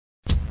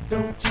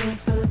Don't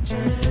change the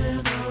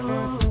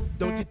channel.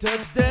 Don't you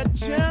touch that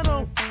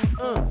channel.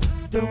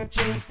 Don't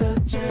change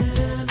the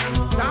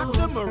channel.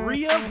 Dr.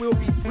 Maria will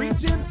be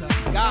preaching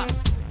the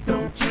gospel.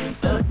 Don't change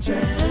the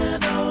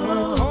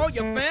channel. Call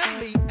your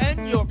family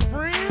and your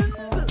friends.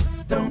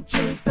 Don't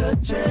change the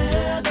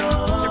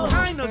channel.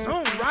 Shekinah's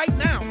home right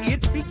now.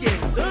 It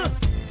begins.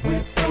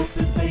 With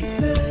open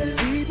faces,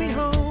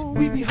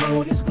 we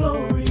behold His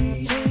glory.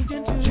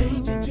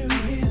 Changing to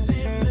His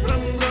image.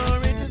 From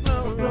glory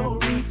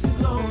to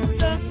glory.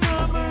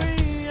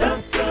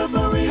 Dr.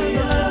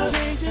 Maria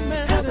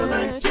has a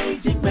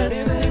life-changing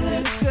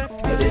message.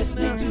 You're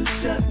listening to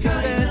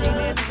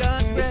Shekinah.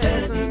 You're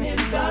standing in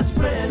God's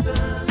presence.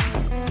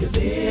 You're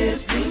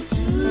listening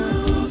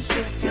to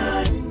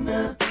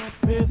Shekinah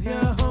with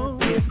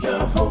your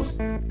host,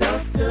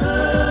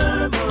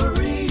 Dr.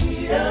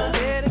 Maria.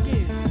 Say it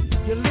again.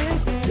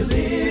 You're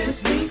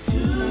listening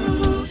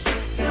to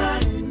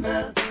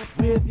Shekinah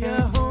with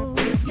your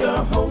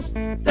host,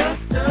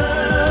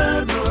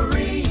 Dr.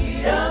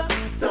 Maria.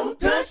 Don't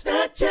touch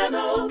that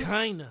channel.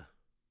 Shekinah.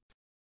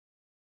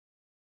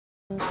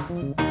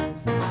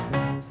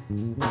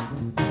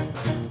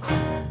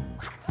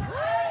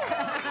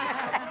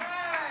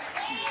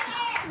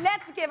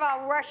 Let's give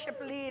our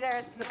worship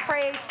leaders, the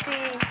praise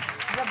team,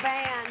 the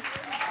band.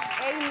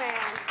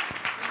 Amen.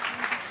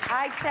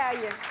 I tell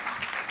you,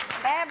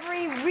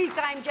 every week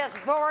I'm just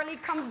thoroughly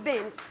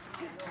convinced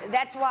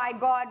that's why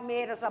God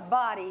made us a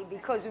body,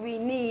 because we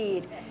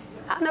need,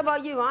 I don't know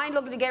about you, I ain't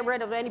looking to get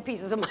rid of any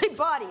pieces of my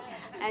body.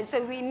 And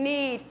so we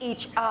need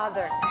each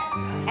other.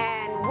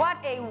 And what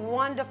a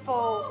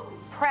wonderful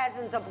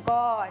presence of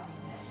God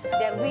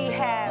that we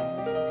have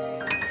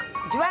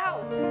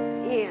dwelt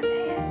in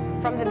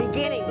from the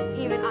beginning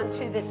even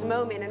unto this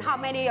moment. And how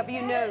many of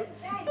you know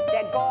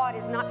that God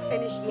is not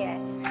finished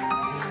yet?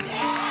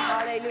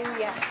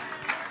 Hallelujah.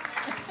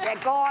 That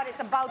God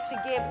is about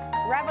to give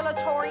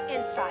revelatory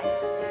insight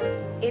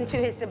into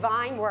His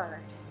divine word,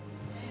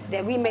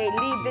 that we may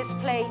leave this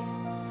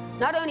place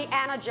not only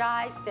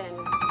energized and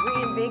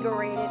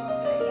reinvigorated,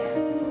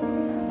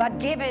 but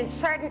given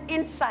certain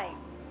insight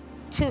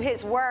to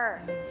His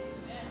word,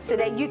 so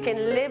that you can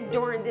live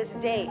during this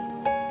day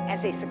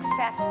as a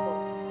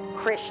successful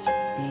Christian.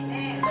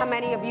 How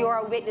many of you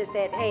are a witness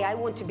that, hey, I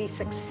want to be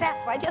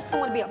successful. I just don't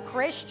want to be a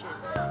Christian.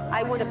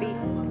 I want to be,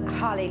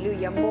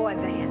 hallelujah, more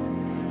than.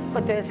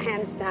 Put those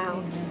hands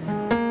down.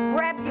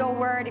 Grab your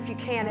word if you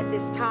can at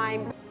this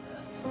time.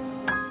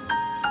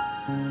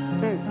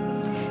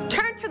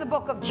 Turn to the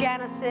book of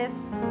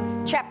Genesis,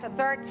 chapter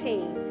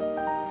 13.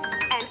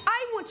 And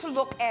I want to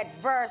look at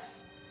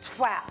verse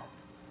 12.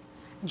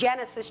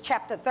 Genesis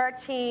chapter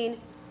 13,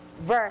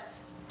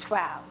 verse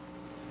 12.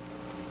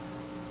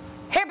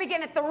 Here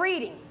beginneth the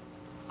reading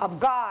of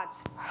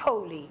God's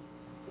holy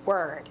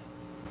word.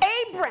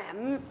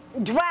 Abram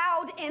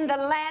dwelled in the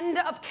land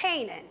of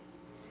Canaan,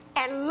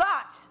 and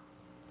Lot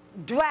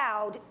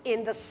dwelled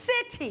in the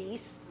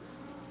cities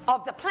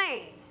of the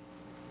plain,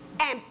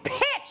 and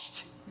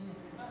pitched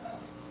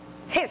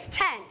his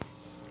tent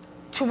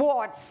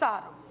towards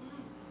Sodom.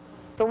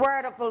 The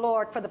word of the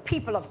Lord for the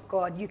people of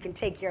God. You can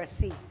take your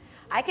seat.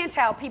 I can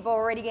tell people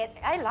already get,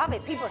 I love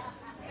it.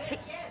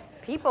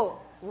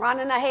 People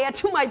running ahead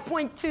to my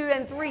point 2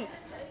 and 3.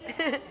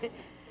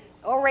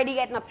 Already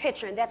getting a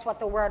picture, and that's what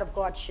the word of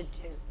God should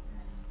do.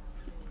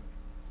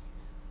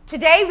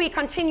 Today we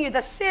continue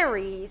the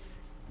series,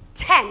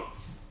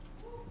 Tents.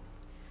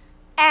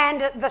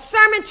 And the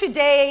sermon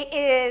today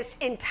is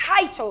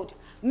entitled,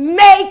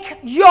 Make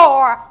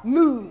Your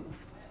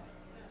Move.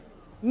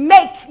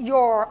 Make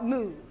your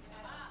move.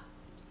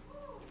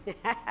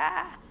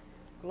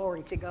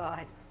 Glory to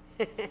God.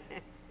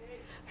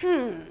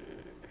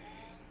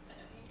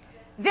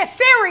 This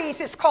series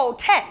is called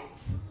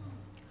Tents.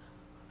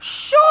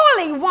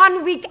 Surely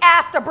 1 week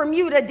after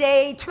Bermuda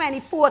Day,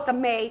 24th of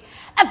May,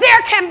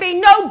 there can be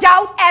no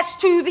doubt as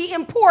to the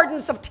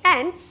importance of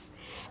tents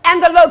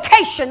and the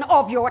location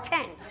of your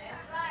tent.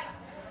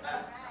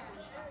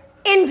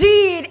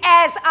 Indeed,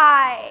 as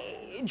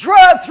I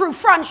drove through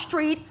Front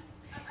Street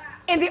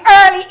in the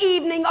early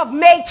evening of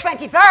May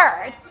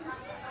 23rd,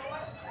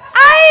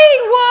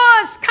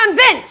 I was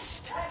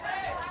convinced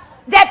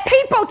that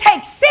people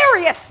take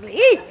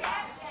seriously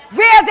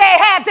where they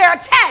have their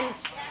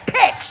tents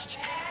pitched.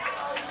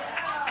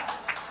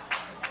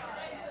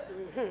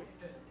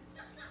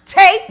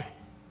 Tape,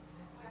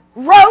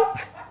 rope,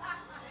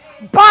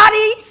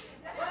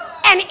 bodies,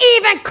 and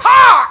even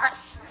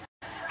cars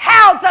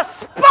held the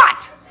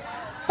spot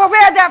for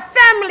where their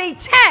family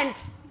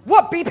tent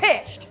would be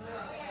pitched.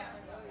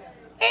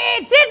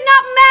 It did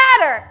not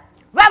matter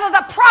whether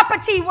the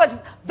property was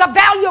the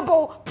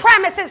valuable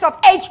premises of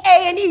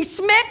H.A.N.E.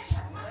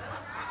 Smiths.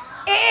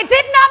 It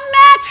did not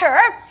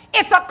matter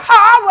if the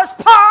car was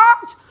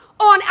parked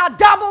on a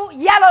double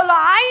yellow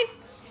line.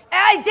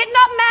 It did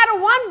not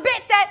matter one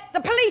bit that the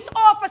police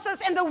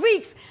officers in the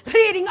weeks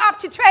leading up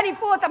to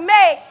 24th of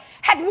May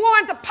had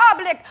warned the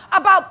public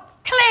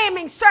about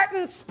claiming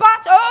certain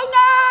spots. Oh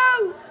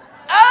no!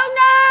 Oh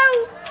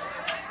no!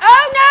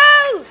 Oh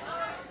no!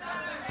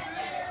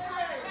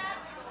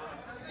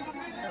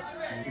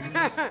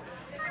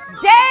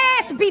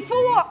 Days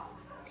before,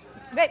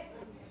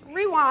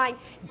 rewind,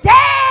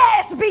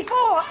 days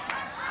before,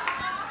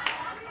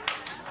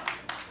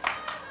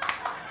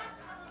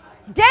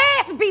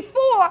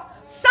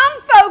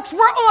 some folks were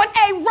on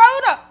a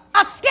rota,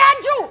 a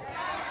schedule.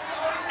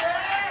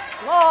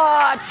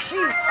 Lord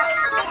Jesus.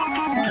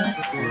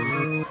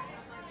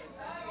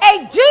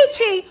 A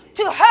duty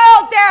to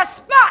hold their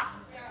spot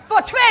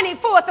for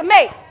 24th of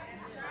May.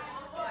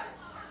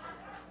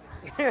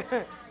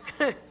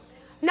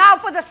 Now,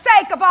 for the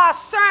sake of our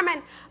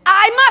sermon,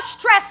 I must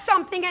stress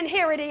something, and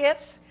here it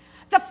is.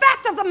 The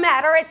fact of the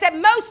matter is that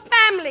most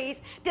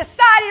families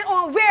decided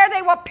on where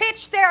they will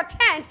pitch their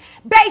tent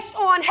based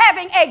on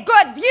having a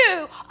good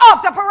view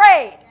of the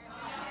parade.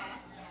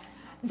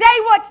 They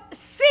would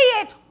see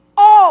it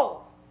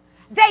all.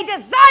 They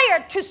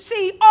desired to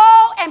see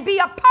all and be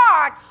a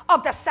part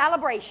of the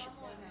celebration.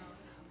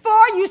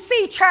 For you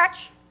see,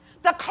 church,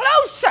 the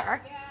closer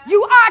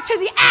you are to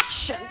the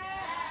action,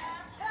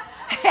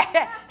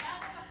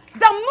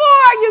 the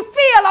more you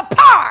feel a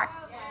part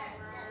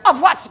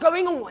of what's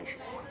going on.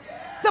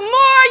 The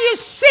more you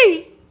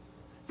see,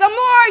 the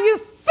more you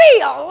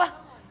feel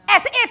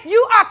as if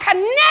you are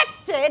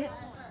connected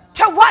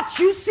to what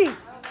you see.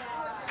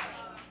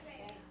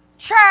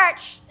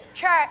 Church.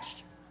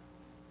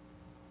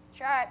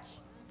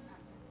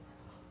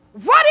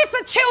 What if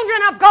the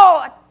children of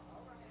God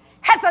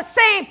had the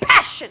same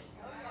passion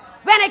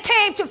when it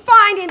came to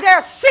finding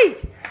their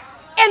seat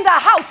in the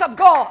house of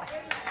God?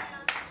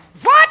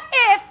 What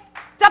if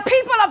the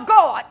people of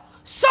God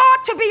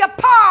sought to be a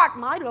part,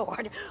 my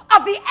Lord,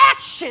 of the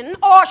action,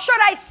 or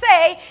should I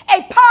say,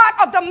 a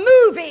part of the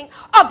moving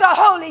of the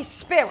Holy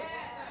Spirit?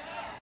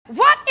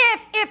 What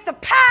if the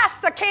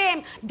pastor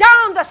came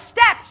down the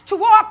steps to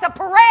walk the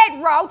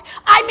parade route,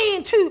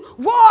 to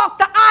walk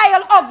the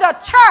aisle of the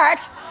church,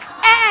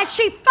 and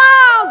she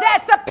found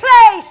that the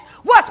place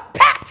was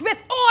packed with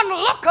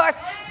onlookers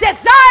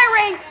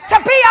desiring to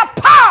be a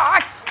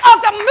part of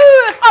the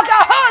move of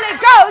the Holy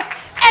Ghost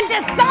and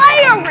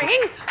desiring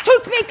to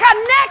be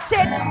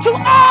connected to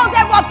all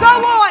that will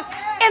go on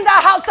in the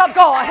house of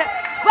God?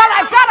 Well,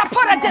 I've got to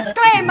put a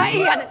disclaimer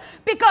in,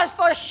 because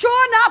for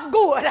sure enough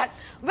good,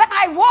 when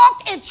I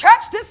walked in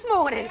church this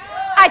morning,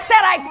 I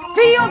said I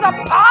feel the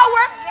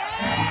power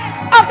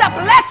of the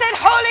blessed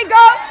Holy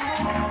Ghost.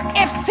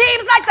 It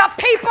seems like the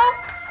people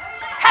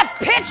have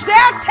pitched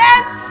their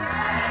tents,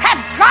 have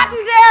gotten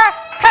their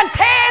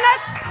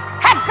containers,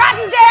 have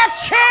gotten their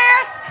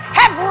chairs,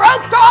 have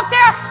roped off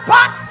their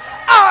spot,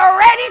 are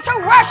ready to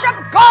worship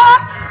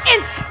God in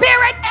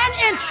spirit and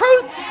in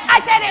truth. I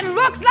said, it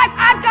looks like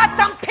I've got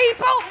some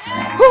people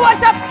who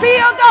want to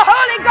feel the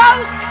Holy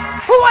Ghost,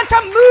 who want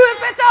to move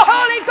with the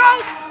Holy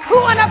Ghost,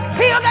 who want to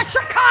feel the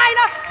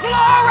Shekinah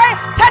glory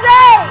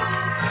today.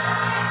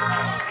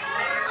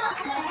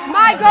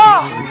 My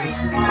God.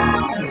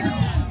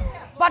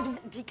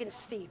 But Deacon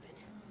Stephen,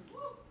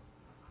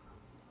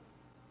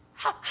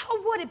 how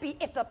would it be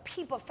if the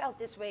people felt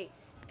this way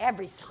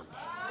every Sunday?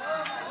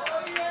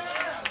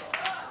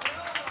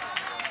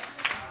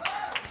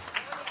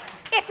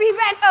 If we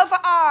went over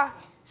our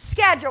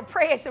scheduled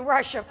praise and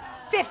worship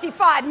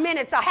 55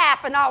 minutes, a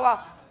half an hour.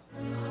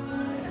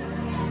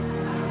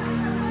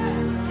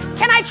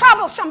 Can I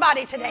trouble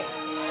somebody today?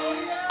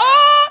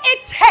 All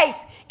it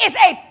takes is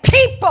a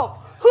people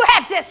who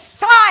have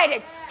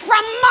decided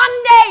from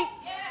Monday,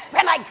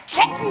 when I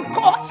get in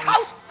God's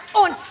house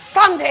on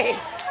Sunday,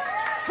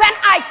 when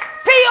I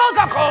feel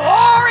the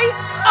glory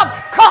of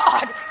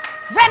God,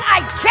 when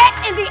I get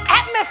in the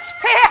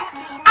atmosphere,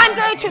 I'm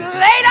going to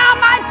lay down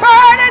my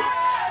burdens.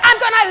 I'm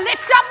going to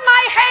lift up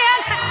my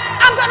hands.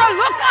 I'm going to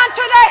look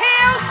unto the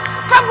hills,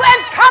 from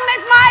whence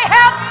cometh my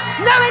help,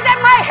 knowing that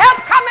my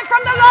help cometh from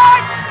the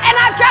Lord. And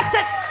I've just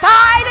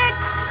decided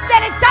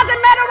that it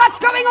doesn't matter what's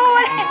going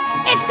on.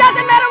 It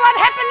doesn't matter what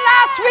happened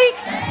last week.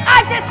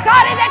 I've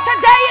decided that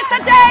today is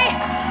the day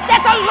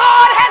that the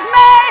Lord has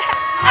made.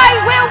 I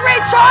will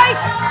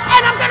rejoice,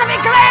 and I'm going to be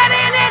glad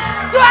in it.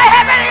 Do I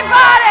have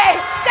anybody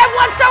that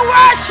wants to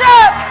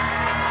worship?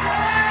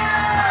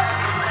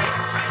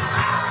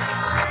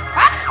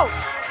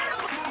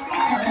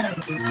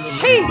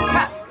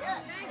 Jesus.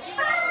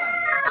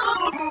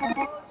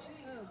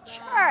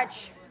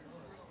 Church,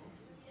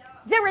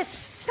 there is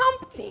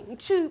something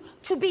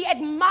to be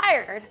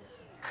admired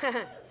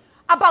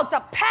about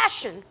the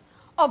passion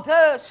of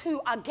those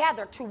who are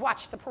gathered to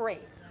watch the parade.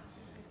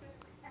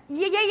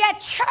 Yeah,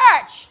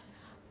 church,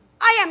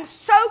 I am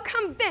so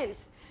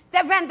convinced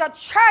that when the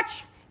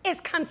church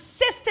is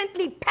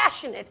consistently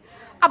passionate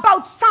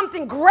about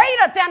something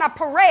greater than a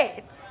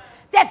parade,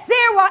 that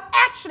there will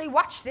actually,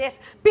 watch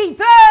this, be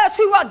those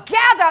who will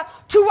gather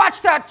to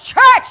watch the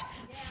church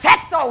set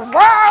the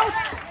world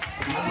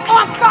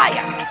on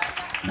fire.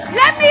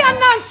 Let me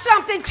announce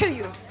something to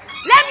you.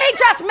 Let me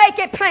just make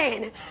it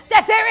plain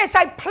that there is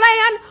a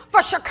plan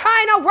for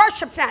Shekinah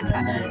Worship Center,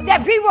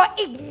 that we will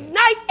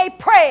ignite a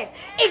praise,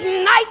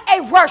 ignite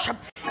a worship,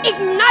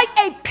 ignite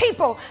a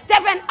people,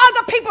 that when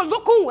other people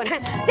look on,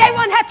 they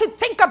won't have to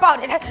think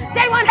about it.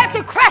 They won't have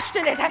to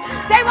question it.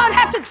 They won't won't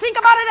have to think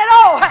about it at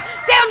all.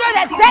 They'll know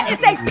that that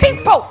is a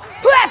people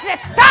who have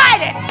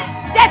decided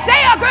that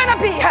they are going to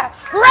be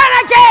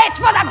renegades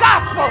for the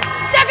gospel.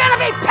 They're going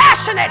to be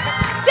passionate.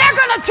 They're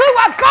going to do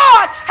what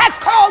God has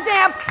called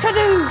them to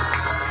do.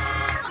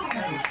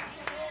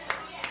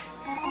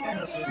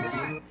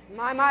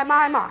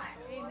 My.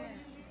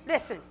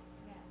 Listen.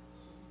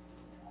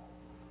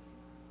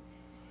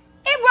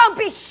 It won't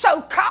be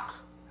soca.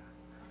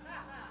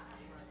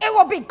 It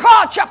will be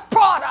God, you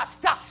brought us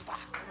thus far.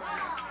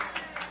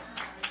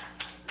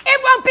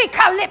 It won't be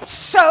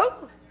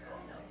calypso.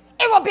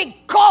 It will be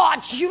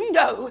God, you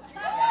know.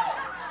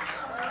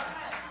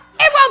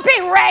 It won't be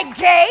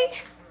reggae.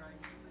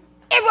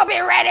 It will be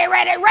ready.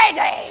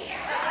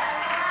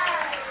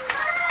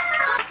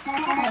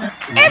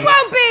 It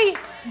won't be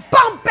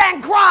bump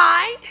and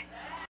grind.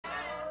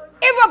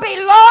 It will be,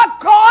 Lord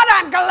God,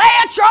 I'm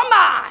glad you're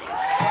mine.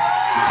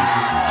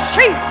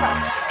 Jesus.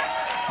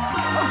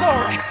 Oh,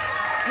 glory.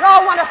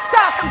 Lord, want to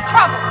start some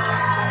trouble.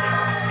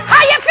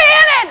 How you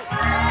feeling?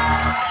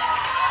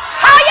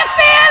 How you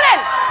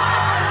feeling?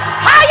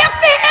 How you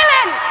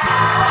feeling?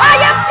 How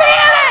you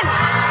feeling?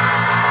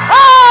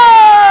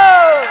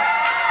 Oh!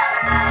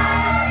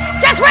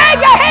 Just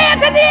wave your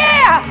hands in the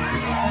air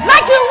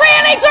like you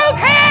really do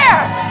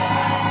care.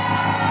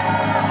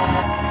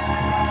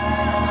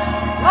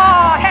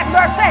 Lord, have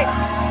mercy.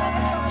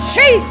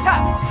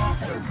 Jesus.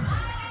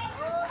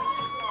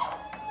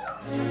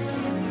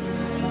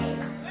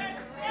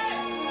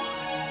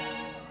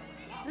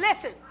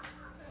 Listen,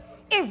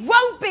 it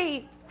won't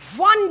be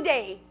one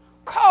day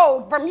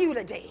called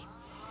Bermuda Day.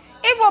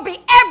 It will be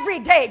every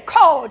day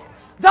called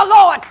the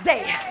Lord's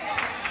Day.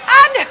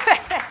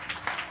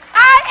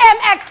 I am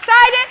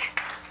excited,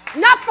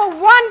 not for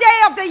one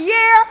day of the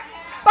year,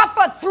 but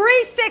for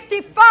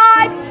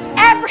 365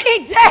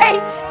 every day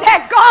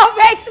that God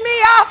wakes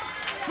me up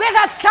with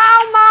a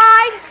sound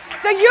mind,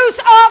 the use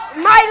of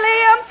my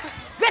limbs,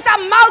 with a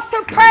mouth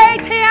to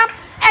praise Him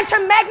and to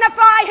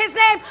magnify His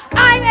name.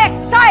 I'm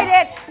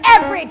excited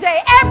every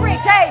day. Every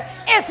day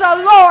is the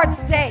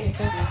Lord's Day.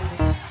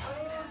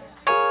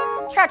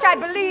 Church, I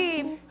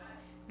believe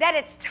that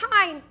it's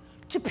time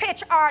to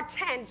pitch our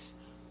tents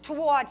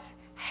towards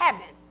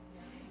heaven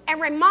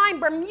and remind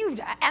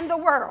Bermuda and the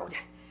world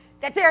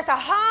that there's a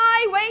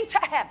highway to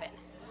heaven.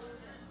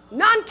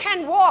 None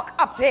can walk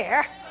up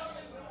there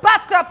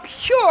but the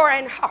pure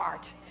in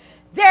heart.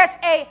 There's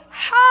a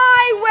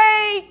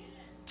highway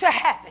to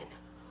heaven,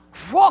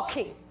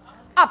 walking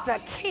up the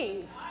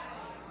King's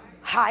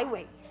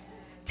highway.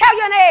 Tell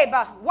your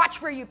neighbor,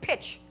 watch where you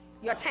pitch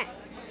your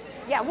tent.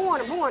 Yeah,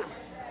 warn him.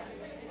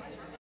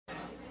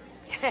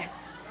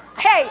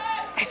 Hey,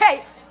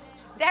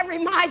 that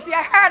reminds me,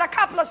 I heard a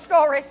couple of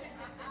stories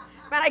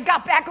when I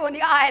got back on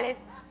the island.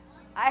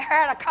 I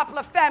heard a couple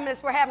of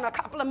feminists were having a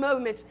couple of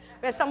moments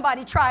where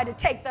somebody tried to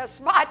take their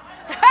spot.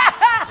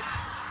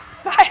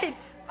 But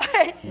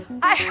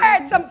I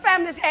heard some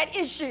feminists had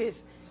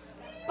issues.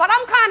 But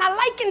I'm kind of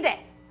liking that.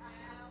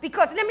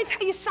 Because let me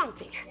tell you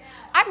something.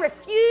 I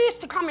refuse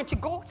to come into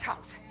God's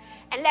house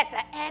and let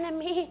the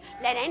enemy,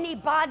 let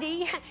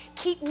anybody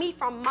keep me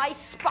from my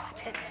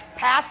spot.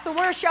 Pastor,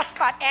 where's your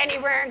spot?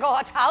 Anywhere in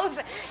God's house.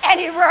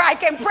 Anywhere I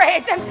can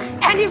praise Him.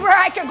 Anywhere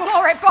I can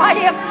glorify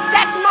Him.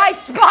 That's my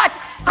spot.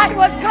 I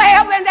was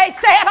glad when they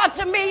said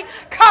unto me,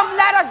 come,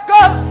 let us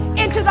go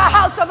into the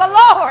house of the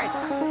Lord.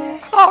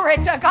 Glory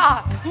to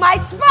God. My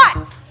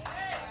spot.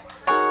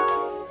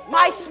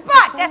 My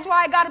spot. That's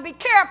why I got to be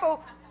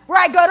careful where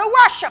I go to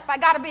worship. I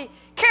got to be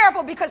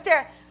careful because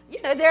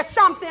there's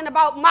something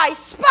about my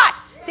spot.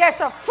 There's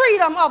a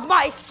freedom of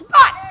my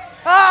spot.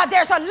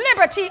 There's a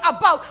liberty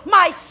about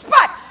my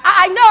spot.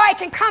 I know I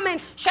can come in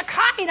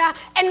Shekinah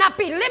and not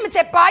be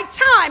limited by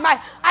time.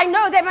 I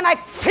know that when I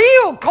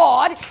feel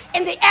God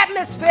in the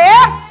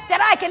atmosphere,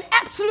 that I can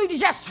absolutely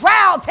just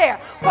dwell there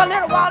for a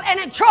little while and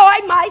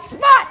enjoy my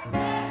spot.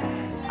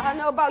 I don't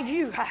know about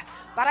you,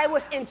 but I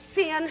was in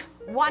sin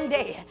one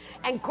day,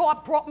 and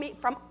God brought me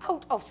from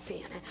out of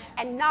sin.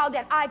 And now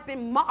that I've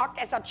been marked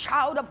as a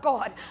child of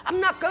God, I'm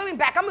not going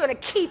back. I'm going to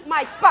keep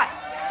my spot.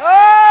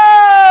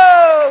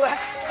 Oh,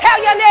 tell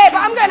your neighbor,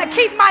 I'm going to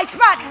keep my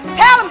spot.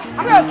 Tell him,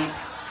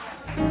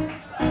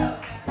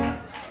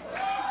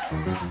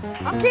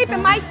 I'm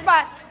keeping my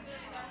spot.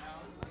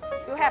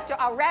 You have to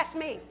arrest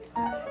me.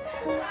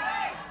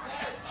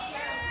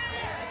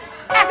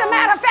 As a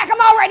matter of fact,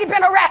 I'm already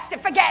been arrested.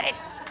 Forget it.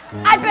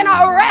 I've been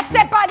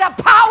arrested by the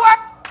power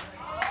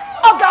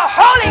of the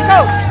Holy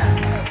Ghost.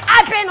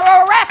 I've been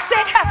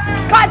arrested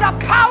by the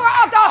power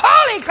of the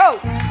Holy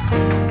Ghost.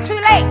 Too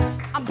late.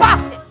 I'm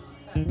busted.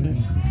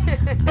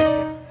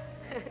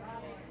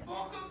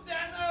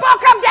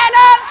 Book 'em,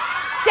 Dano.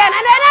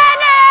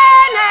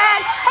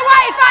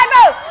 Hawaii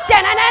 5-0.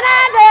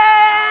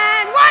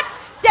 What?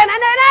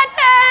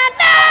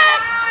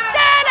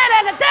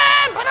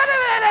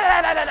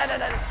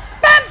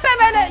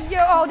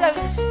 You're all done.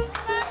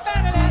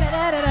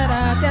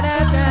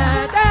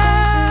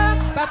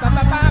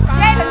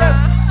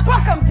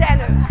 Book 'em,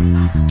 Dano.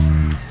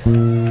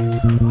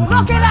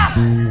 Look it up.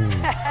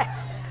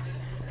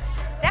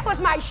 That was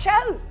my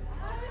show.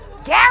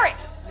 Garrett,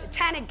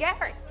 Lieutenant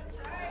Garrett.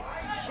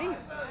 She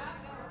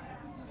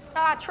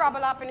start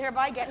trouble up in here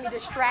by getting me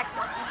distracted.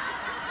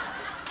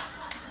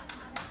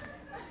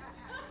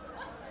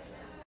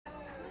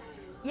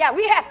 Yeah,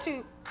 we have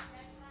to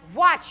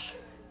watch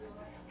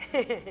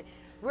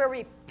where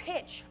we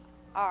pitch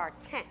our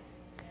tent.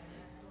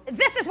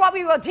 This is what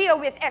we will deal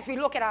with as we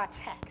look at our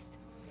text.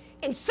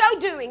 In so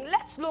doing,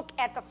 let's look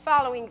at the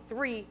following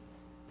 3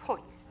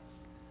 points.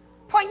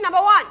 Point number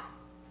 1,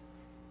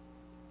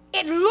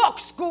 it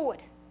looks good.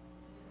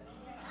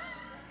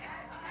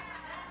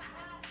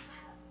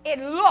 It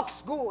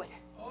looks good.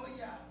 Oh,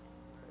 yeah.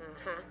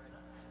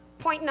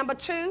 Point number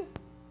 2,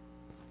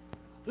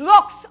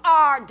 looks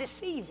are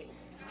deceiving.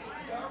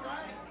 You're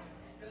right.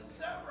 You're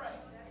so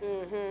right.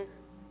 Mm-hmm.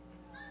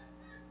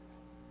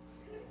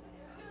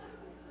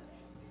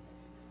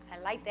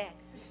 I like that.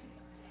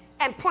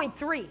 And point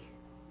 3,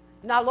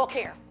 now look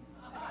here.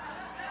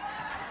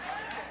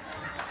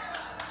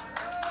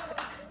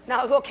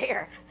 Now look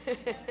here.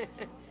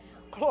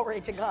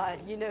 Glory to God,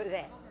 you know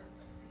that.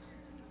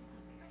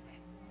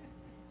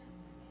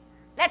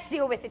 Let's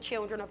deal with the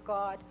children of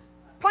God.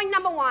 Point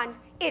number 1,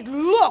 it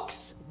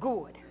looks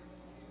good.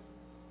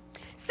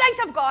 Saints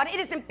of God, it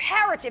is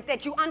imperative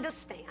that you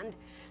understand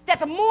that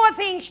the more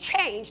things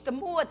change, the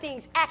more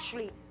things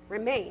actually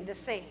remain the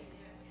same.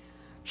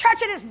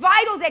 Church, it is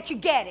vital that you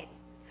get it.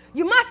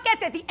 You must get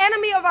that the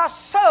enemy of our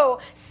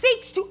soul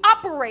seeks to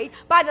operate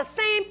by the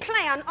same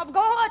plan of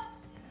God.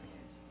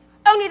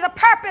 Only the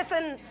purpose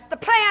and the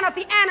plan of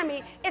the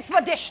enemy is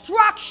for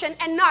destruction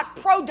and not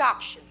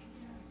production.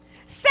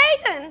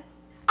 Satan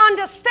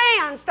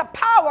understands the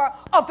power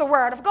of the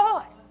Word of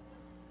God.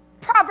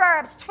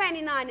 Proverbs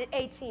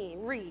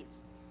 29:18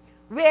 reads,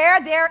 where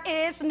there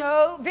is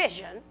no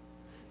vision,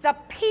 the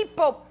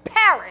people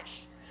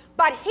perish,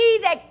 but he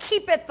that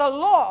keepeth the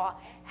law,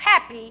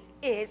 happy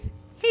is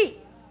he.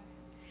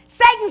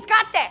 Satan's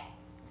got that.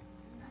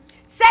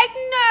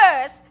 Satan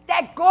knows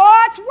that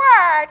God's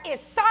word is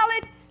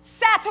solid,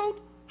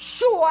 settled,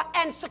 sure,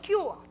 and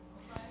secure.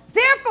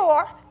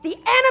 Therefore, the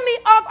enemy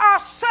of our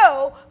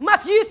soul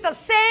must use the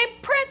same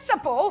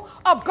principle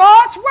of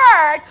God's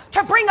word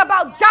to bring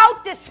about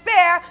doubt,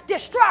 despair,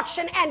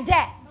 destruction, and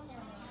death.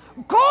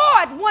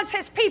 God wants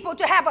his people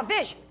to have a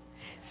vision.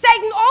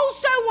 Satan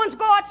also wants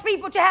God's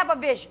people to have a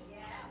vision.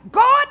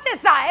 God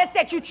desires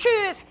that you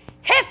choose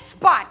his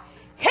spot,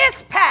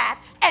 his path,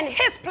 and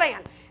his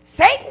plan.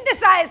 Satan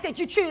desires that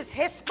you choose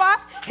his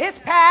spot, his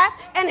path,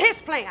 and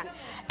his plan.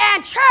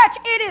 And church,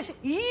 it is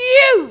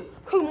you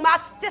who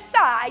must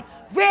decide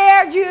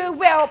where you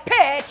will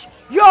pitch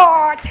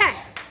your tent.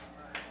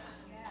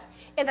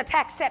 In the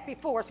text set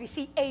before us, we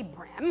see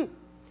Abram,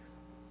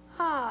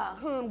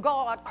 whom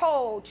God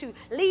called to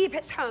leave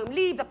his home,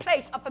 leave the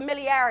place of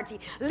familiarity,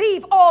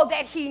 leave all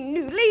that he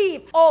knew,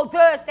 leave all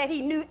those that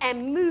he knew,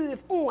 and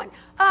move on.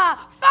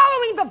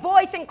 Following the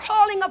voice and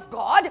calling of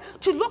God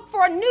to look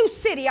for a new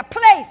city, a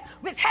place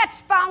with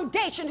its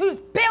foundation, whose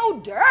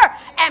builder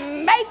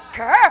and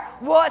maker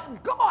was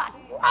God.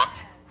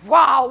 What?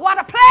 Wow, what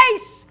a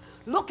place!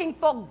 Looking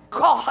for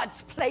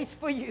God's place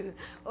for you.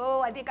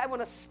 Oh, I think I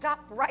want to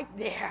stop right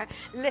there.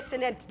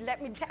 Listen, and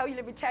let me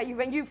tell you,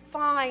 when you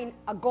find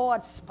a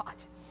God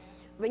spot,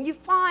 when you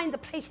find the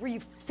place where you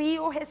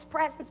feel his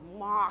presence,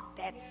 mark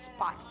that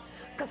spot.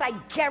 Because I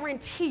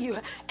guarantee you,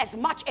 as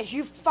much as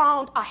you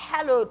found a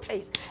hallowed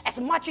place, as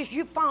much as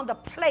you found a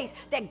place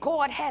that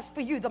God has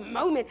for you, the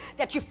moment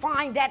that you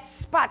find that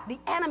spot, the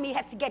enemy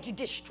has to get you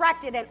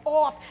distracted and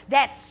off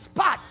that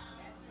spot.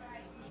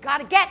 You got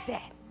to get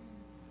that.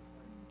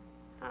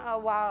 Oh,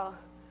 wow.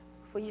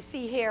 For you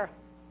see here,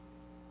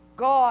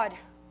 God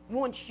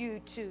wants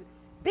you to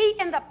be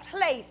in the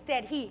place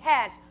that he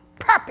has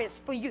purpose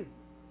for you.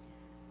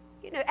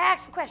 You know,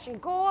 ask the question,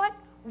 God,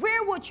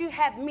 where would you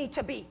have me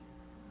to be?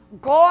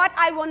 God,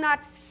 I will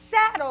not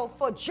settle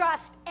for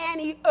just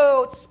any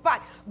old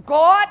spot.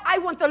 God, I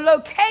want the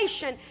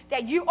location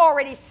that you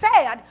already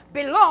said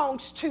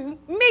belongs to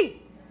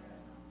me.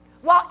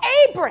 While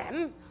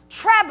Abram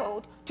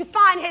traveled to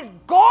find his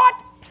God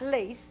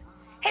place,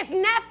 his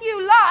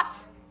nephew Lot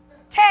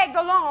tagged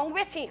along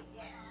with him.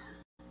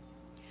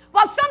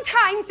 While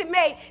sometimes it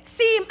may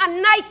seem a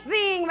nice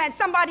thing when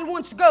somebody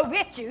wants to go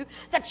with you,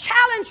 the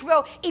challenge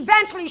will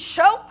eventually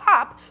show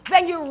up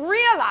when you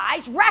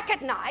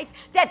recognize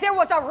that there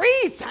was a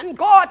reason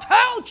God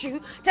told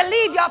you to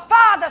leave your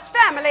father's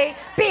family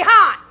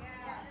behind.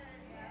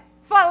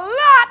 For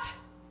Lot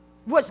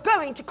was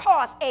going to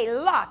cause a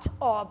lot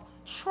of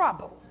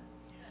trouble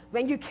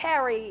when you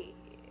carry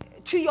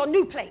to your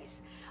new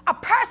place. A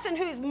person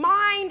whose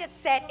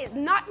mindset is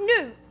not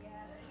new,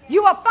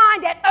 you will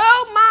find that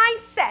old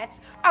mindsets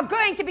are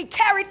going to be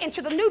carried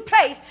into the new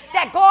place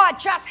that God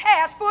just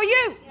has for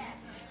you.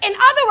 In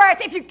other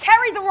words, if you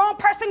carry the wrong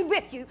person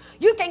with you,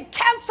 you can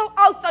cancel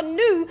out the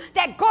new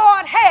that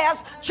God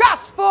has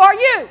just for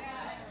you.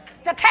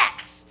 The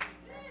text,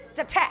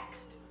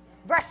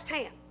 verse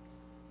 10.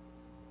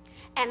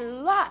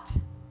 And Lot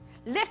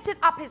lifted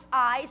up his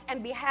eyes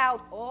and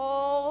beheld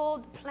all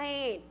the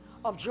plain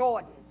of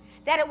Jordan,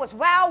 that it was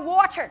well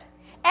watered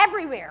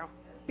everywhere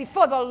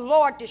before the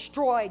Lord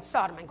destroyed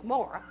Sodom and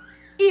Gomorrah,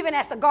 even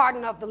as the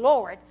garden of the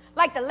Lord,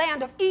 like the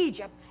land of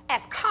Egypt,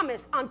 as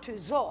cometh unto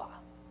Zoar.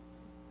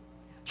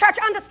 Church,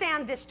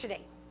 understand this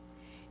today.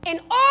 In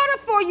order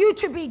for you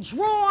to be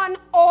drawn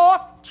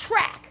off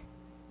track,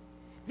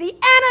 the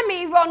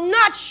enemy will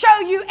not show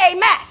you a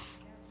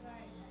mess.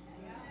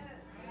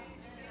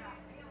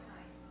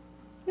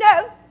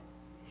 No.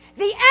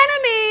 The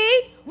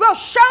enemy will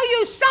show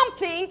you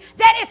something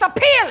that is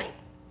appealing,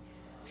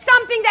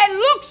 something that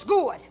looks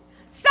good,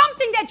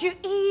 something that you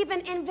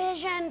even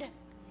envisioned.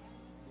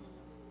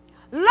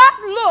 Lot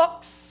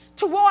looks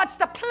towards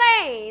the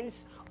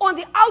plains on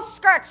the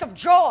outskirts of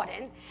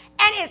Jordan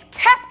and is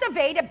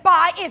captivated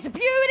by its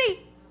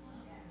beauty.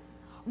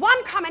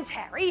 One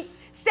commentary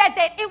said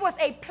that it was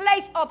a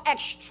place of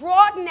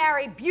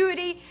extraordinary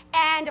beauty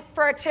and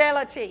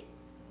fertility.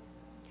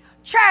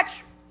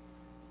 Church,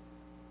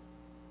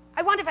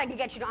 I wonder if I can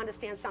get you to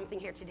understand something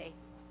here today.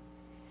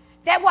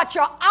 That what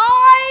your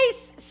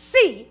eyes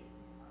see,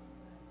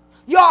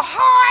 your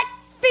heart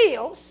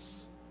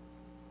feels,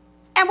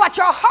 and what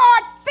your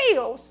heart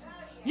feels,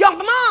 your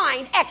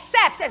mind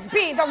accepts as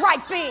being the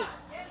right thing.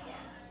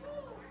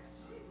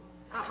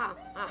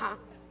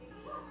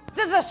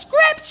 The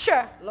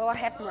scripture, Lord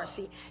have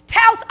mercy,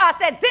 tells us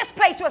that this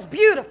place was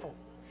beautiful.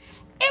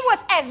 It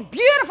was as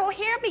beautiful,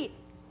 hear me,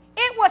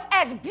 it was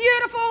as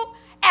beautiful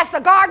as the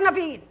Garden of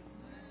Eden.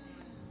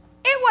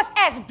 It was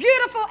as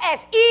beautiful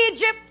as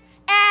Egypt,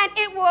 and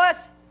it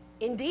was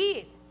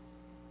indeed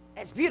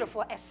as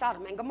beautiful as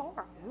Sodom and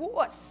Gomorrah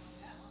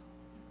was.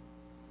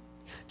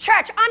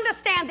 Church,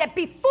 understand that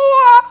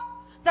before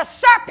the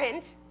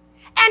serpent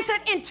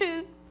entered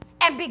into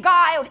and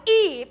beguiled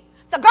Eve,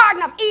 the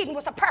Garden of Eden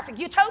was a perfect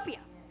utopia.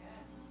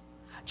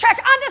 Church,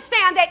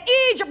 understand that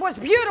Egypt was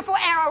beautiful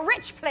and a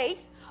rich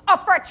place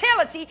of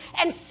fertility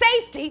and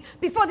safety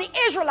before the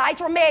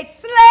Israelites were made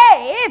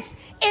slaves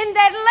in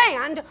that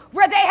land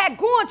where they had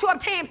gone to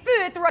obtain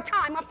food through a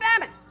time of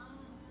famine.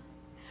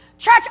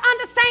 Church,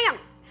 understand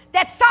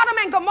that Sodom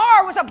and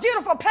Gomorrah was a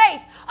beautiful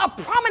place of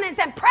prominence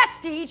and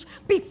prestige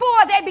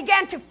before they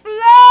began to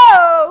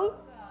flow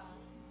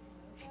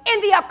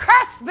in the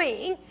accursed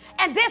being,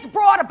 and this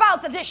brought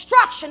about the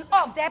destruction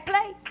of their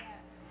place.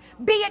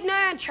 Be it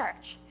known,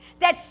 church,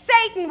 that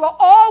Satan will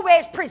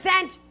always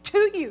present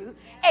to you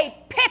a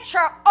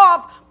picture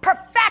of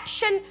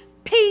perfection,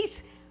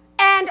 peace,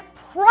 and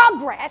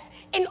progress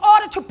in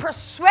order to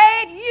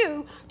persuade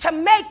you to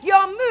make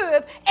your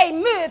move a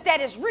move that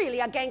is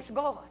really against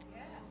God.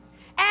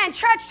 And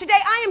church, today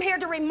I am here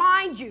to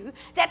remind you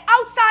that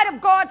outside of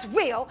God's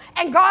will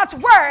and God's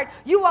word,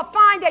 you will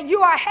find that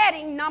you are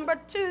heading, number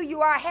two,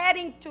 you are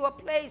heading to a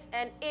place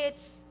and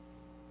it's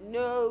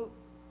no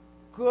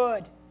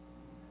good.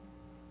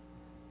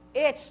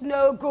 It's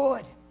no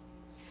good.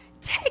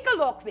 Take a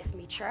look with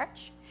me,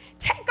 church.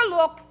 Take a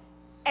look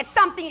at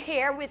something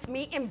here with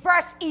me in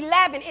verse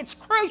 11. It's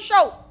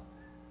crucial.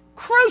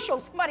 Crucial.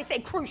 Somebody say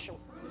crucial.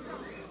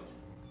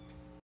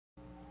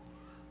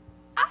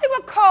 I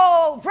would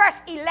call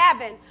verse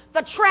 11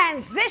 the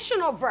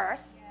transitional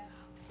verse,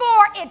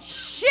 for it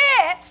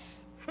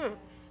shifts.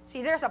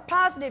 See, there's a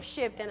positive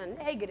shift and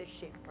a negative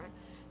shift, right?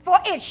 For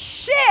it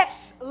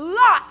shifts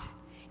Lot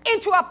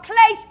into a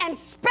place and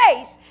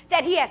space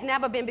that he has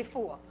never been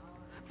before.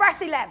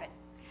 Verse 11.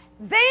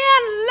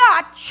 Then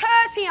Lot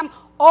chose him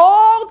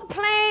all the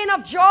plain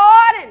of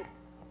Jordan,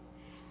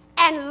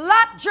 and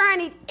Lot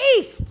journeyed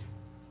east,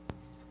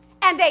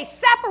 and they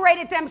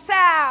separated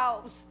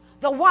themselves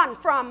the one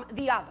from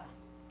the other.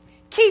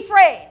 Key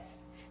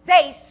phrase,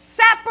 they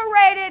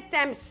separated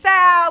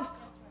themselves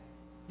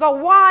the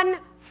one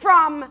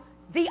from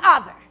the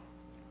other.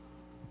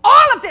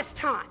 All of this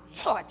time,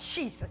 Lord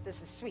Jesus,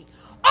 this is sweet.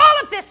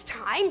 All of this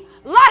time,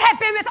 Lot had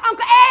been with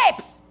Uncle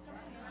Abe's.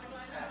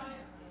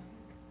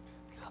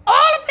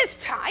 All of this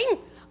time,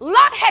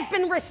 Lot had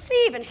been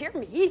receiving, hear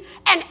me,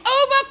 an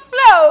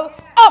overflow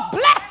of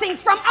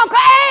blessings from Uncle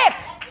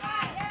Abe's.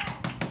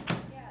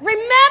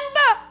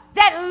 Remember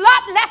that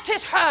Lot left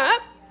his home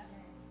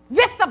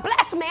with the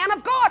blessed man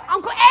of God,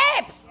 Uncle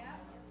Abe's.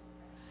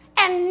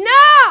 And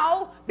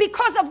now,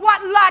 because of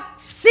what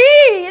Lot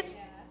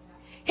sees,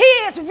 he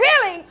is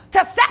willing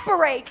to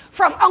separate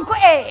from Uncle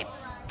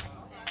Abe's.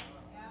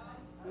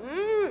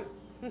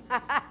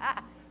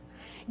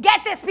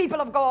 Get this,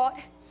 people of God.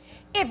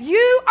 If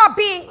you are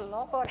being,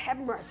 Lord have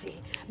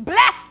mercy,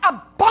 blessed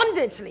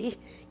abundantly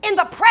in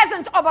the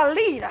presence of a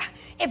leader,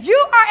 if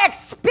you are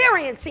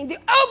experiencing the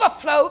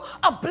overflow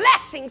of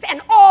blessings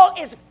and all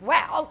is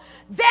well,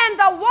 then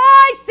the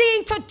wise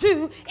thing to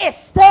do is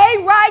stay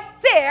right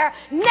there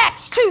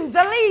next to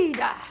the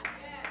leader.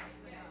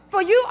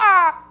 For you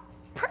are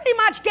pretty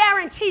much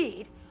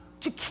guaranteed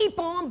to keep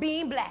on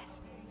being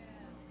blessed.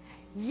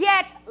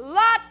 Yet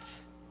Lot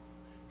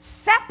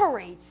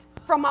separates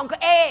from Uncle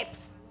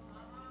Abe's.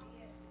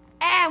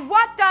 And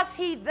what does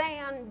he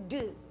then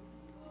do?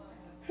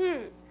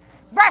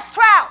 Verse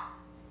 12.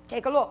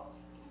 Take a look.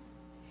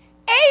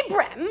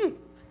 Abram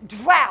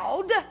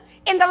dwelled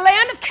in the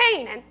land of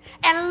Canaan,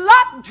 and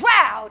Lot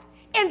dwelled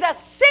in the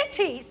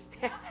cities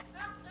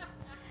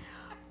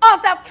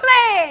of the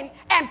plain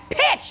and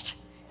pitched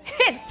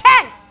his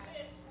tent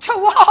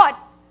toward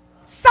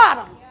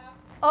Sodom.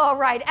 All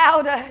right,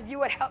 Elder, if you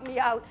would help me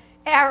out.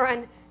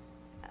 Aaron,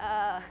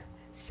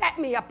 set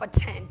me up a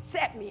tent.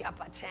 Set me up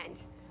a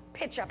tent.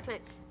 Pitch a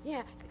tent.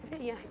 Yeah,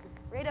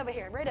 right over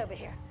here, right over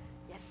here.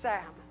 Yes, sir.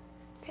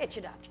 Pitch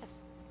it up.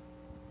 Just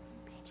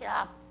pitch it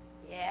up.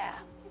 Yeah.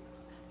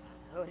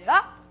 Hold it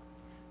up.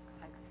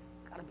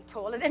 Gotta be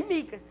taller than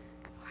me.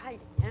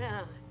 Right,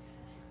 yeah.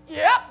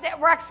 Yep, that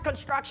works,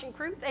 construction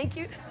crew. Thank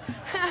you.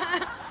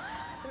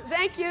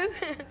 Thank you.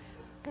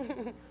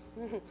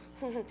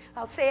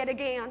 I'll say it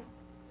again.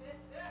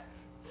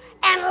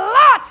 And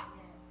Lot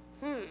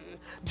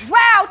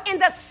dwelled in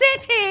the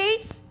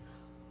cities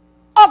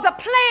of the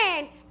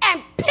plain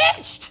and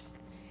pitched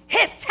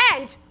his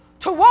tent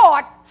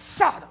toward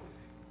Sodom.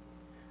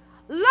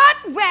 Lot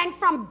went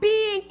from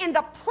being in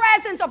the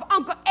presence of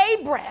Uncle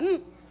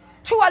Abram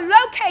to a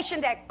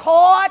location that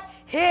caught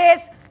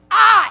his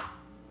eye.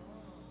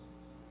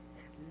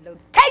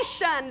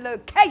 Location,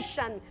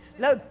 location,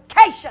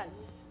 location.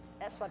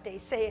 That's what they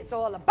say it's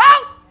all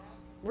about.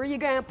 Where you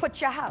going to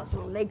put your house?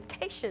 On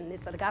location.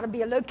 It's got to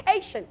be a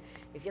location.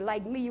 If you're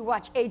like me, you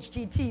watch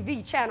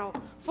HGTV channel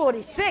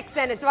 46,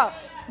 and it's about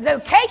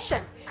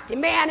location. The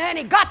man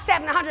only got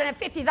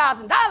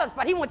 $750,000,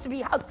 but he wants to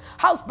be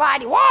house by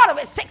the water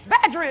with 6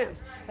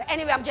 bedrooms. But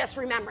anyway, I'm just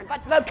remembering.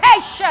 But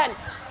location,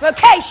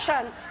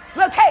 location,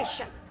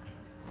 location.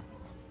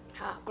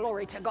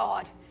 Glory to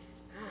God.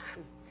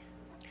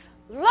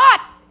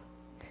 Lot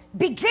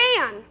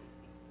began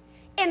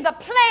in the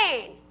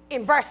plain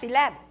in verse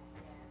 11.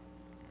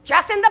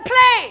 Just in the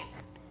plain.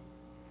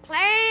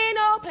 Plain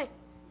old plain.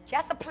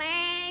 Just a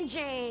plain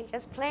Jane.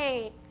 Just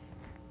plain.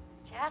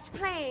 Just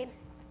plain.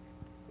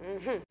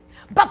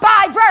 But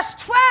by verse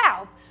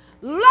 12,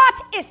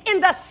 Lot is in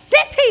the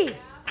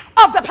cities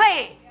of the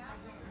plain.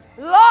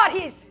 Lord,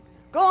 he's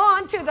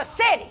going to the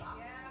city.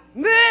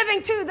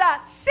 Moving to the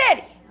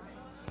city.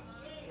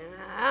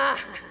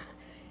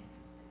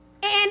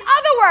 In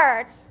other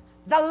words,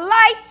 the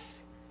lights,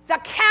 the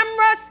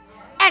cameras,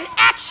 and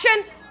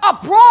action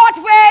of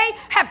Broadway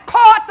have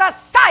caught the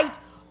sight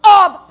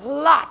of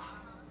Lot.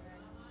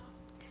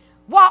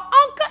 While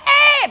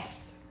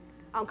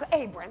Uncle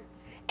Abram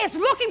is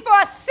looking for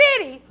a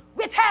city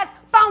which has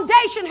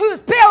foundation, whose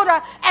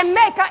builder and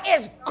maker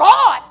is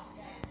God,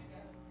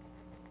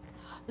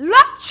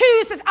 Lot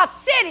chooses a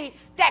city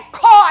that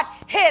caught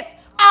his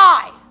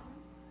eye.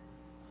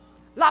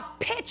 Lot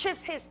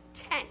pitches his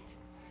tent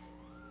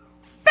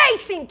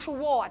facing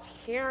towards,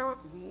 hear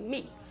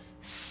me,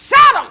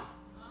 Sodom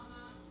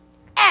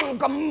and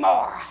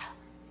Gomorrah.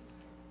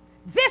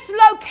 This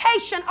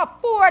location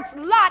affords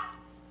Lot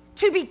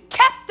to be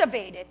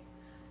captivated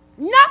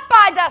not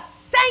by the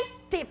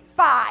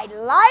sanctified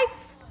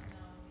life,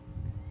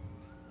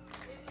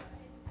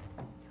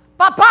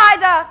 but by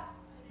the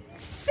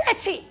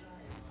city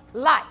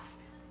life.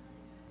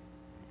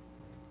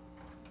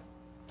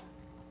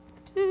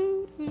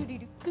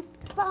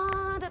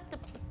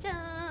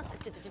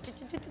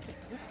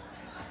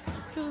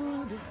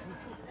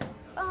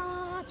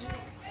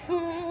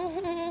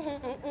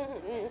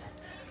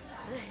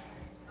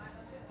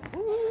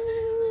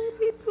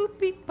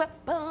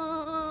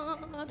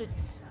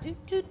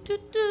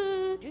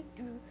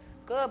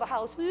 Club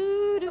house.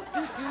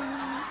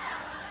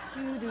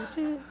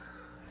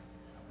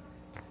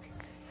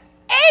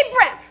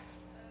 Abram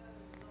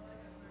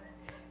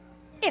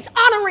is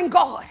honoring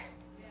God.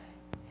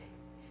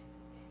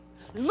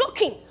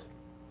 Looking.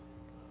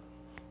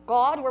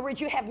 God, where would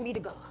you have me to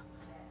go?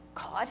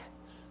 God,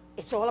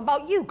 it's all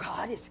about you,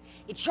 God.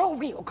 It's your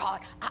will,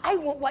 God. I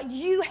want what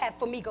you have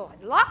for me,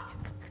 God. Lot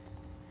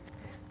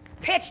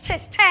pitched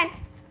his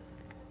tent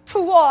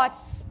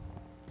towards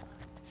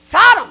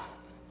Sodom.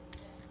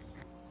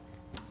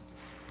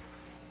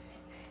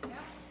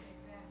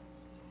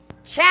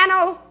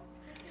 Channel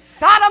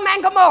Sodom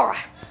and Gomorrah.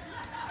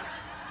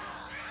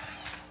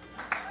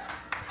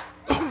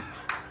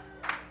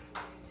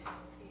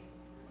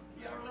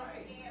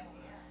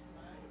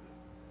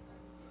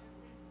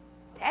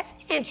 That's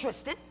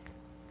interesting.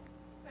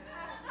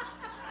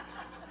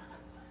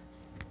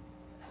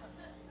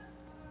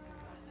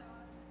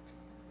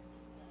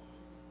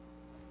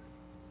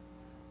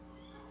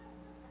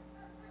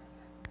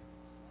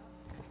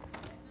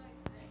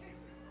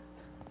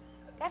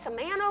 That's a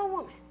man or a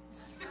woman?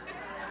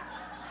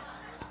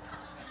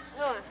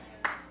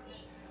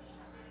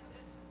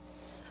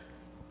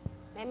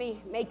 Let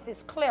me make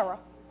this clearer,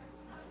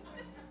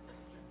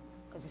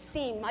 because the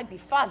scene might be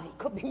fuzzy.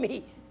 Could be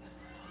me.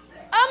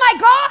 Oh my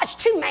gosh,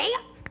 2 men.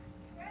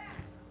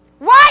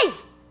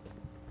 Wife,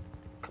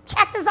 come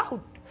check this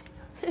out.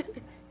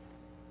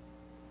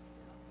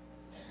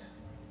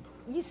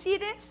 You see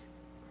this?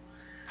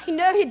 I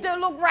know it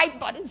don't look right,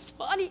 but it's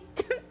funny.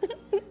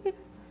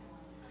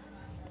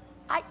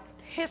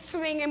 He's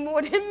swinging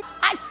more than...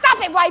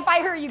 Stop it, wife.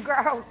 I heard you,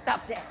 girl.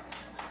 Stop that.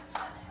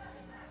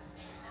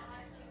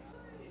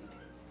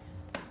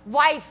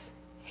 Wife,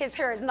 his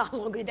hair is not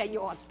longer than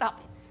yours. Stop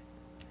it.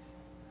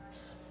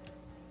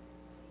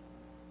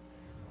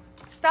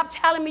 Stop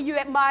telling me you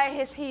admire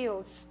his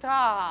heels.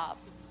 Stop.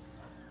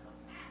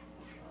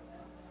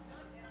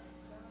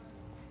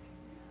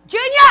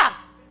 Junior!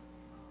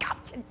 God,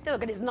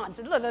 look at his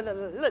nonsense. Look, look,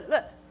 look, look,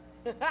 look.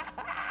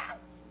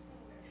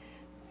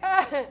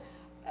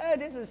 Oh,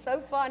 this is so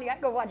funny. I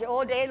can watch it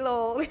all day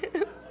long.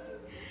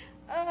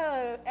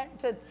 Oh,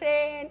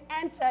 entertain,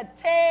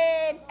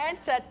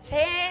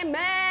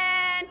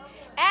 man.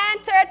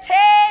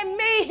 Entertain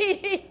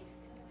me.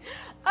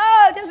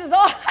 Oh, this is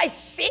all I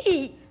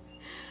see.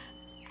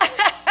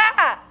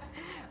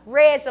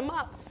 Raise them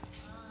up.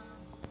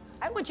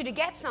 I want you to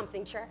get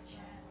something, church.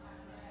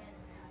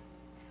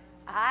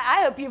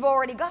 I hope you've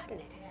already gotten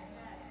it.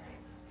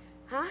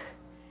 Huh?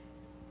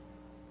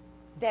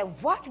 That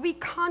what we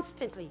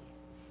constantly...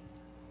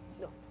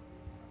 No.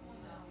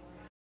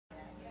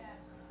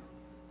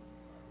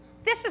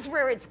 This is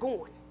where it's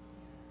going.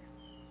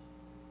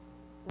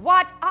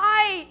 What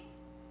I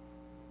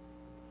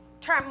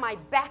turned my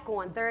back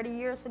on 30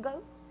 years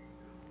ago,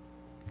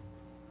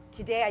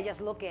 today I just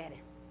look at it.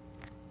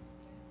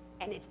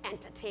 And it's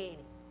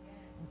entertaining.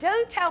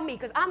 Don't tell me,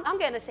 because I'm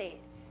going to say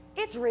it.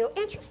 It's real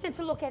interesting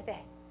to look at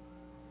that.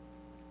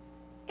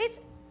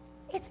 It's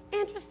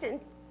interesting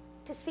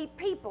to see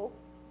people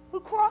who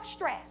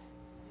cross-dress.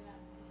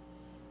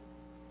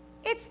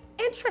 It's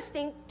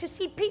interesting to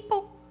see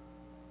people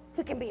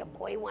who can be a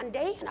boy one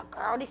day and a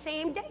girl the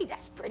same day.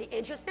 That's pretty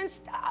interesting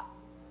stuff.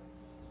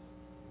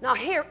 Now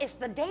here is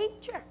the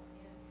danger,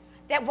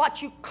 that what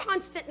you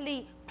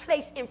constantly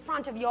place in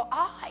front of your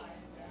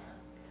eyes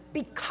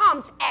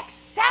becomes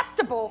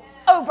acceptable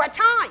over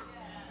time.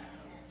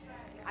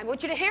 I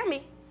want you to hear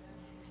me.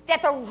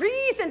 That the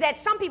reason that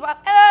some people are,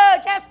 oh,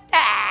 just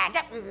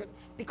that,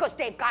 because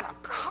they've got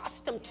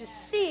accustomed to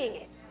seeing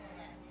it.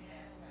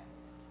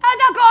 Oh,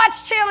 they're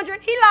God's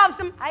children. He loves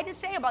them. I didn't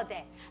say about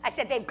that. I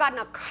said they've gotten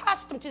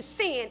accustomed to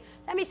seeing,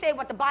 let me say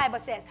what the Bible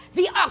says,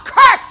 the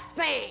accursed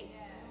thing.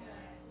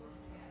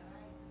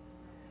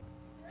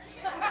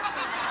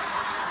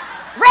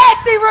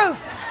 Raise the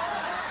roof.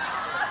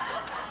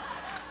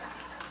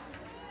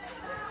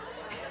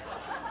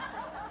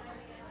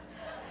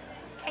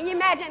 Can you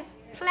imagine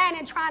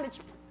planning, trying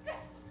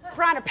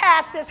to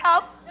pass this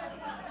house?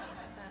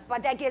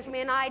 But that gives me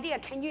an idea.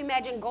 Can you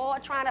imagine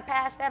God trying to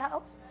pass that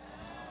house?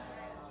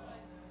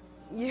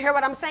 You hear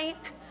what I'm saying?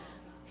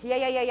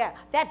 Yeah.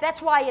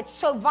 That's why it's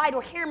so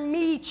vital. Hear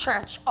me,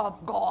 church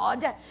of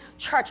God,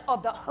 church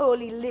of the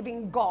holy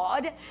living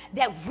God,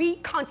 that we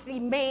constantly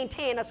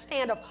maintain a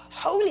stand of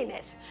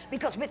holiness,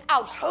 because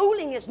without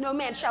holiness no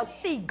man shall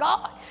see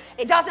God.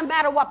 It doesn't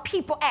matter what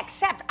people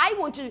accept. I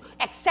want to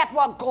accept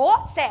what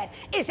God said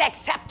is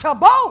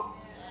acceptable.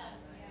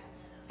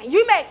 And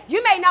you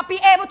may not be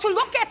able to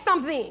look at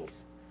some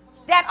things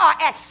that are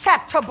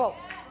acceptable.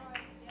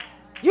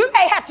 You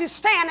may have to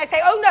stand and say,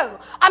 oh no,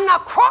 I'm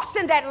not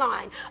crossing that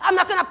line. I'm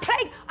not going to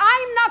play.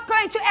 I'm not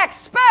going to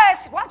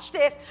expose, watch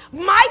this,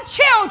 my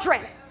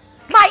children,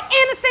 my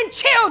innocent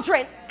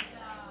children.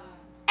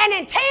 And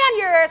in 10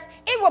 years,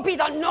 it will be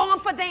the norm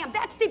for them.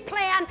 That's the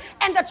plan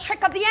and the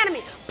trick of the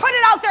enemy. Put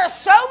it out there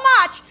so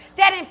much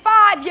that in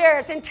 5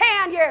 years, in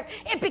 10 years,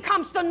 it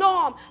becomes the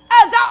norm.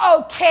 Oh,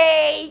 they're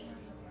okay.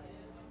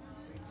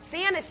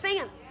 Sin is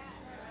sin.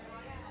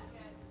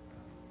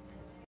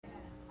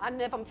 I don't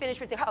know if I'm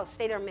finished with the house.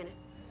 Stay there a minute.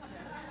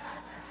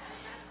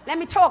 Let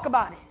me talk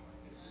about it.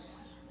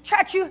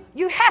 Church,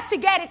 you have to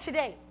get it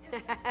today.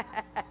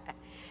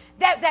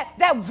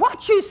 that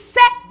what you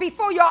set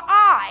before your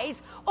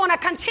eyes on a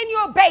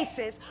continual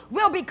basis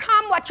will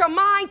become what your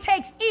mind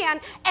takes in,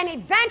 and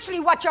eventually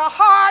what your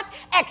heart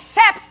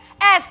accepts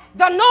as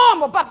the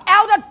normal. But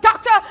elder,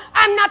 doctor,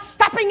 I'm not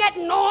stopping at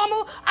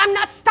normal. I'm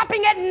not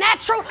stopping at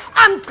natural.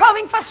 I'm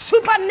going for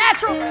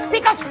supernatural,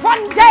 because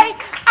one day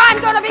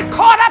I'm going to be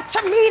caught up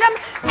to meet him,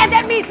 and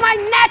that means my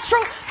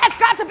natural has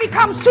got to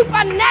become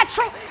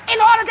supernatural in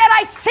order that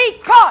I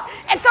seek God.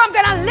 And so I'm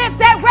going to live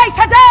that way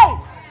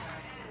today.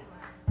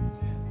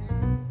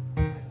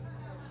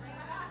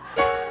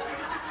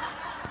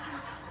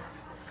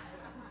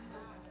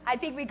 I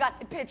think we got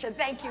the picture.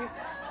 Thank you.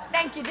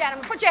 Thank you,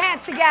 gentlemen. Put your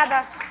hands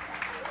together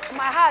for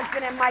my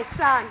husband and my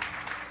son.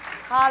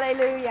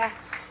 Hallelujah.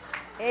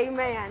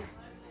 Amen.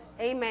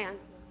 Amen.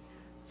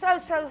 So,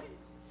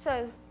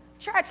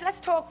 church,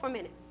 let's talk for a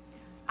minute.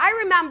 I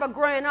remember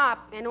growing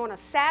up, and on a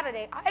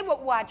Saturday, I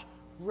would watch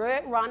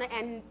Red Runner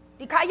and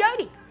the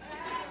Coyote.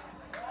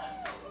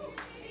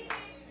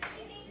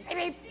 Beep,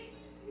 beep,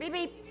 beep,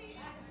 beep,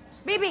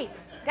 beep, beep.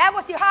 That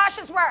was the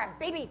harshest word.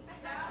 Beep, beep.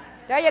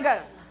 There you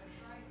go.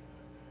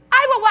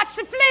 I would watch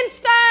the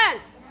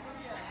Flintstones.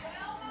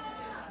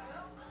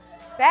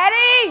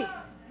 Betty,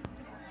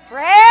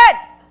 Fred,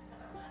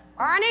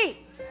 Arnie,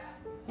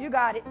 you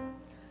got it.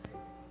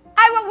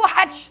 I would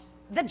watch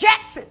the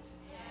Jetsons.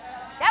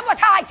 That was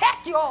high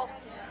tech, y'all.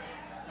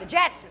 The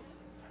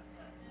Jetsons.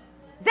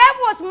 That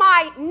was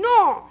my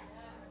norm.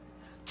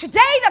 Today,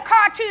 the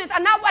cartoons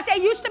are not what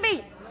they used to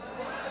be.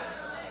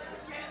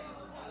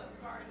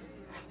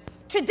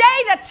 Today,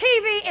 the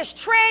TV is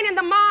training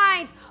the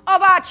minds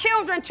of our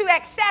children to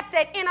accept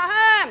that in a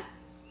home,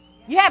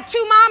 You have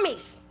two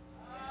mommies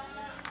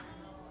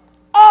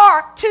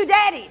or two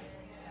daddies.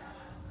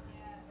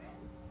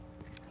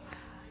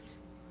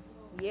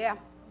 Yeah.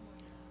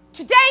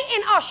 Today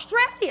in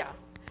Australia,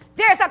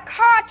 there's a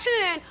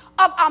cartoon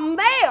of a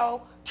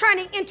male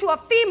turning into a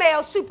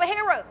female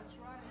superhero.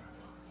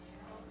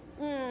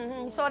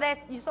 You saw that?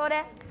 You saw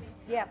that?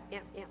 Yeah.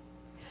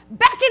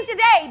 Back in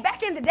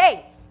the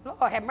day,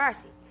 Lord have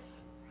mercy.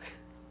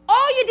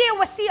 All you did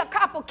was see a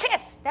couple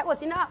kiss. That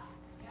was enough.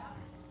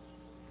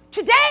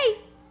 Today,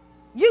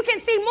 you can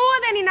see more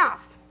than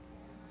enough.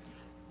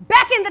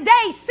 Back in the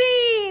day,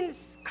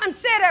 scenes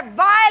considered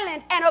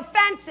violent and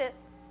offensive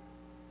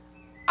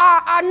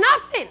are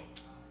nothing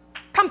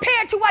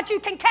compared to what you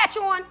can catch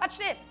on, watch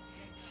this,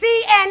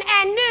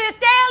 CNN News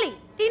Daily,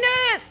 the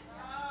news.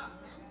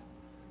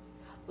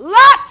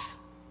 Lot,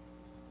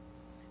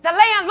 the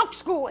land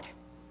looks good.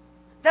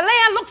 The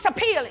land looks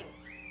appealing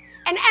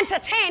and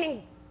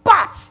entertaining,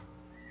 but,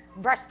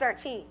 verse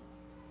 13,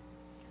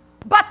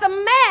 but the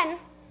men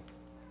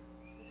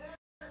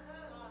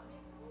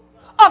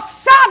of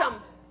Sodom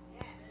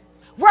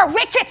were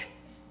wicked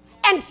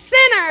and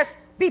sinners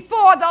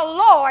before the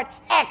Lord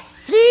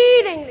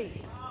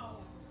exceedingly.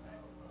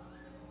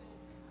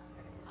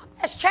 I'm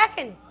just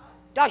checking.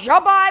 Does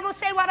your Bible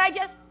say what I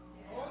just?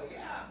 Oh,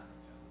 yeah.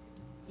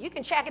 You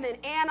can check it in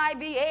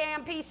NIV,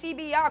 AMP,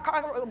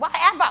 CBR,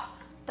 whatever.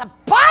 The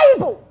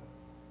Bible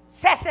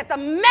says that the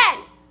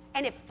men,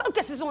 and it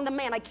focuses on the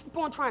men. I keep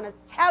on trying to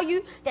tell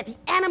you that the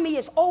enemy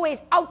is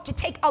always out to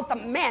take out the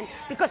men,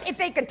 because if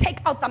they can take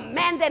out the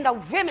men, then the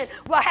women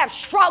will have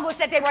struggles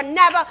that they were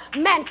never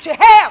meant to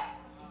have.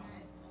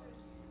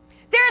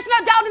 There is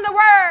no doubt in the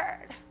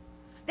word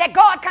that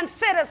God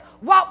considers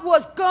what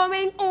was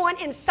going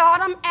on in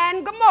Sodom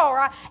and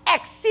Gomorrah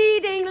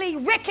exceedingly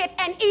wicked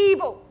and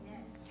evil.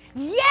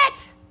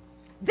 Yet,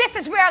 this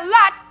is where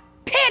Lot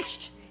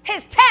pitched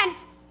his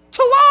tent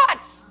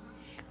towards,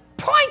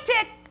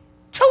 pointed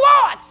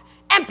towards,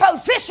 and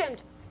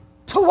positioned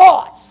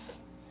towards.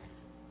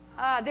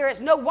 There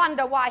is no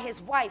wonder why his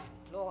wife,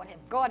 Lord, if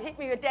God hit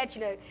me with that, you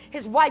know,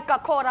 his wife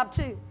got caught up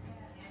too.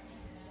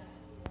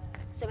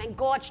 So when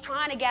God's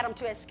trying to get him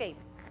to escape,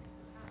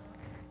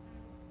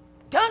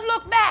 don't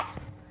look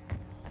back.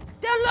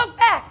 Don't look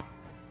back.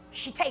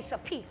 She takes a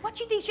peek. What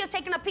do you think she was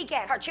taking a peek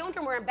at? Her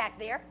children weren't back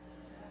there.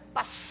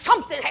 But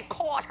something had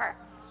caught her.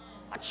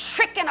 A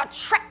trick and a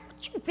trap.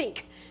 What you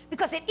think?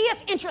 Because it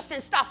is interesting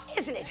stuff,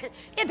 isn't it?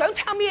 Don't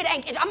tell me it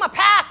ain't. I'm a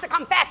pastor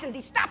confessing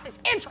this stuff is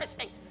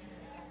interesting.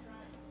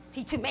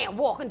 See two men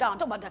walking down,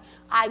 talking about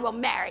I will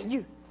marry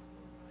you.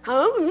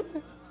 Huh?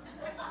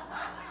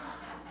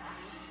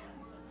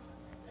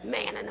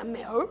 Man in the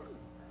mirror.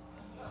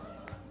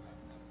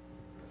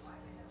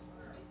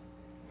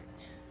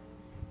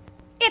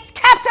 It's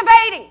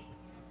captivating.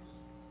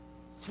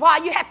 That's why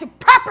you have to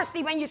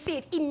purposely, when you see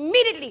it,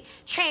 immediately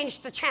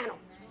change the channel.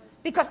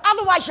 Because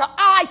otherwise your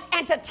eyes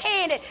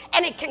entertain it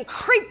and it can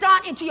creep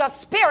down into your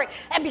spirit.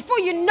 And before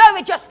you know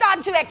it, you're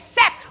starting to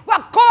accept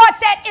what God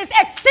said is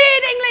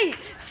exceedingly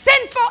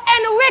sinful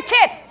and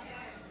wicked.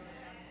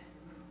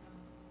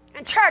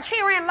 And church,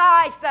 herein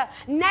lies the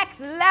next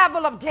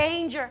level of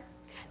danger.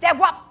 That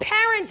what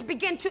parents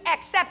begin to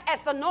accept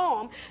as the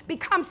norm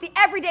becomes the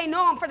everyday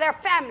norm for their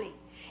family.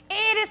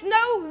 It is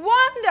no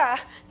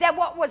wonder that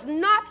what was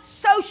not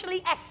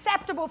socially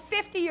acceptable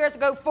 50 years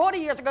ago, 40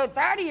 years ago,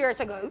 30 years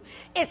ago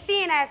is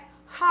seen as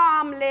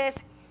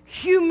harmless,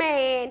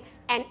 humane,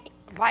 and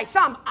by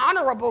some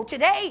honorable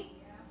today.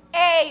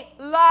 A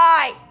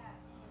lie.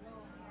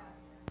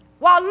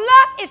 While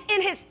Lot is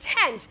in his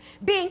tent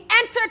being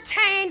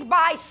entertained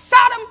by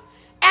Sodom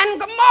and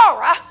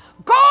Gomorrah,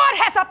 God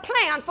has a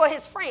plan for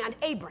his friend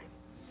Abram.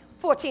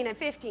 14 and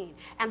 15.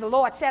 And the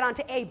Lord said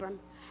unto Abram,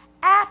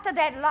 after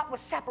that Lot was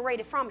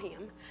separated from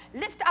him,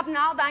 lift up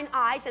now thine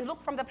eyes and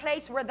look from the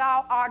place where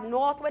thou art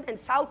northward and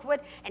southward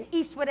and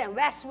eastward and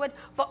westward,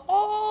 for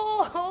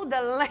all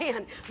the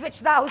land which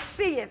thou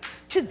seest,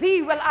 to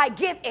thee will I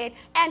give it,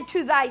 and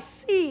to thy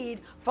seed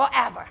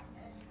forever.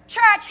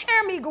 Church,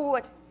 hear me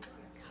good.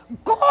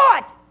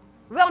 God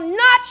will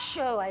not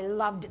show, I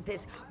loved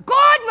this,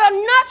 God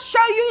will not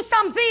show you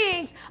some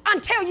things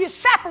until you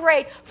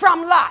separate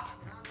from Lot.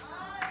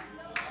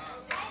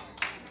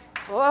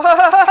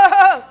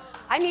 Oh,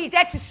 I need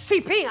that to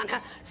seep in.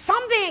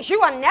 Some things you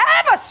will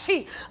never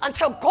see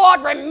until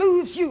God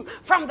removes you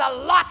from the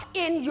Lot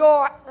in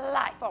your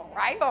life. All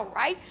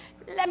right.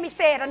 Let me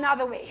say it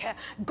another way.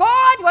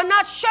 God will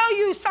not show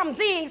you some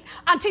things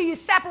until you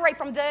separate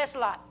from this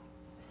Lot.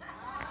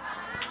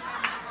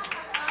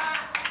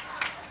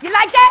 You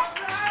like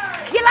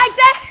that? You like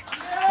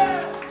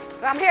that?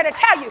 Well, I'm here to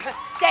tell you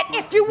that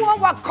if you want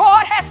what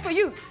God has for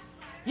you,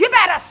 you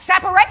better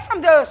separate from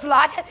those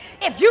Lot.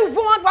 If you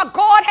want what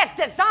God has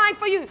designed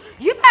for you,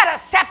 you better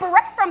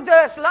separate from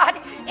those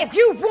Lot. If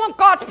you want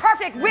God's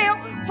perfect will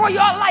for your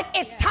life,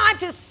 it's time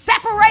to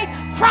separate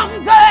from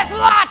those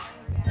Lot.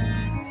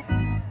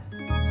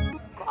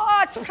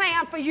 God's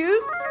plan for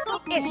you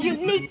is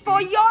unique for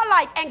your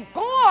life, and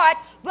God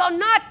will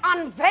not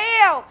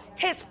unveil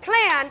his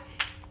plan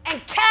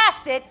and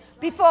cast it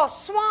before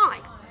swine.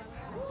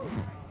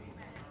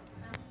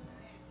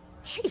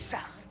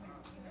 Jesus.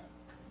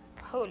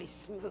 Holy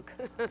smoke.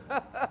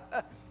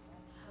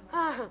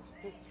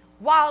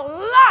 While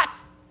Lot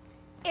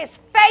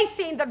is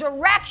facing the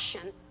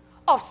direction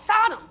of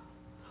Sodom,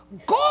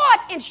 God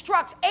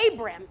instructs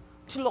Abram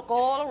to look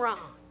all around.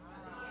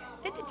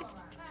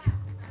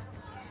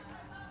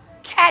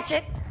 Catch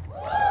it.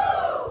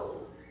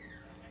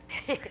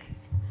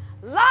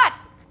 Lot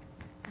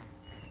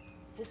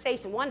is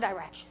facing one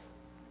direction,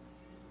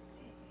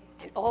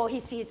 and all he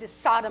sees is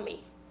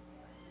sodomy.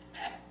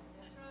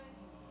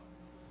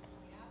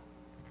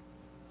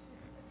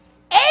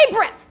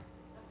 Abram,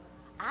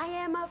 I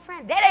am a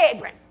friend. That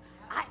Abram,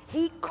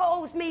 he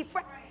calls me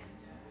friend.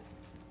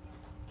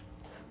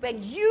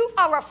 When you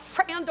are a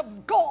friend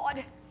of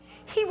God,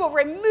 he will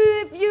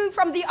remove you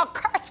from the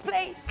accursed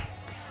place.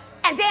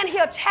 And then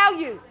he'll tell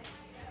you,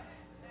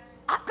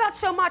 I've got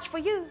so much for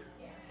you.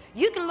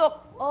 You can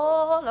look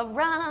all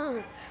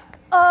around,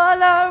 all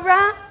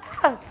around,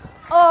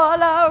 all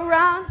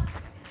around.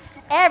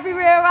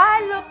 Everywhere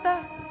I look,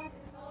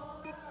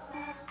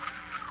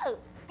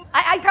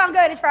 I can't go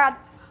any further.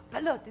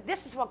 But look,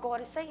 this is what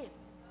God is saying.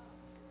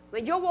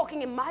 When you're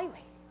walking in my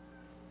way,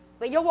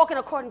 when you're walking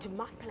according to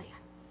my plan,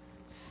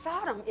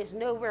 Sodom is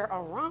nowhere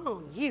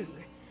around you.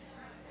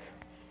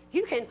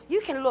 You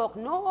can look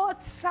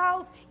north,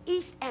 south,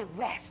 east, and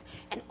west,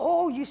 and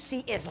all you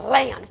see is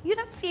land. You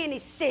don't see any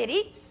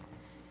cities.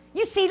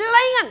 You see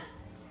land.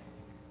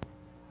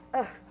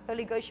 Oh,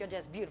 Holy Ghost, you're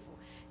just beautiful.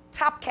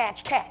 Top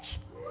catch, catch.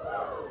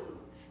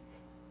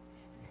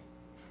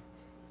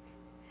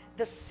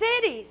 The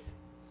cities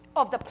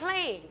of the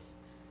plains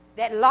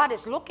that Lot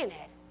is looking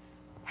at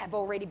have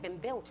already been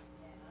built.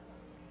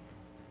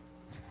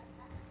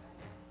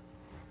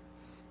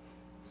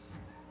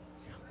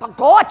 But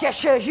God just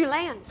shows you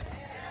land.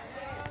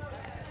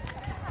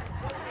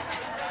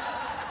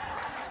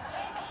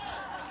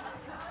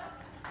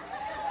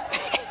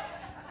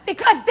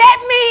 Because that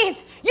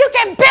means you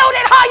can build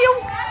it how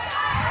you...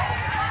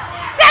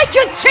 Thank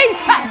you,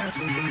 Jesus.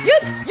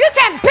 You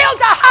can build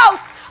the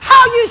house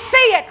how you see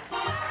it.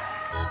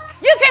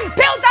 You can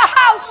build the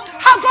house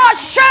how God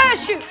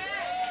shows you.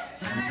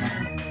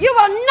 You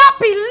will not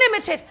be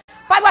limited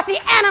by what the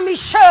enemy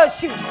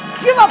shows you.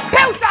 You will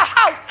build the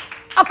house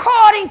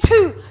according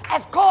to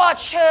as God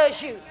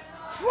shows you.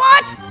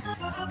 What?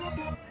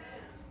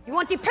 You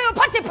want the pool?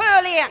 Put the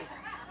pool in.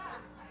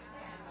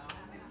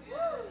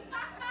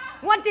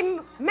 Want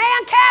the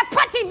man cave?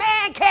 Put the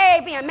man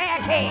cave in.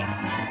 Man cave.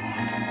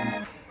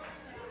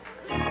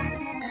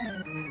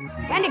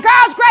 When the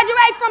girls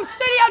graduate from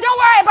studio, don't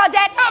worry about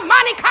that. Oh,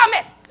 money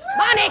cometh.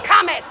 Money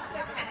cometh.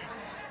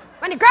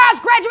 When the girls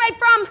graduate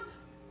from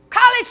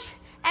college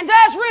and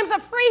those rooms are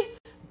free,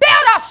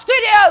 build a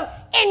studio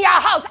in your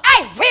house.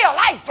 I will.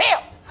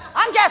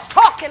 I'm just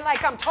talking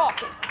like I'm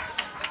talking.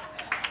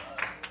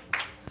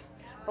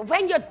 But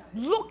when you're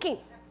looking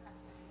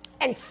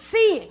and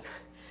seeing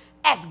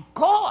as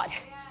God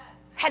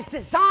has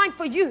designed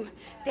for you,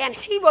 then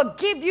he will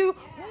give you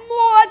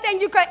more than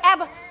you could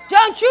ever.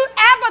 Don't you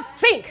ever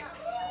think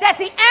that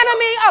the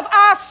enemy of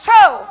our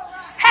soul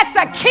has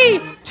the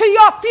key to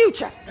your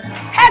future,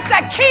 has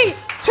the key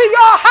to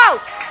your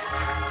house.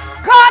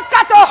 God's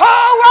got the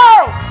whole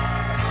world,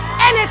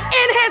 and it's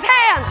in his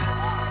hands.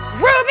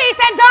 Rubies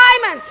and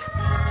diamonds,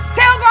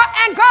 silver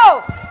and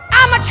gold.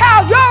 I'm a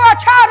child, you're a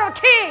child of a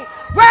king.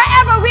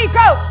 Wherever we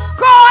go,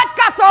 God's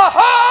got the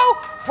whole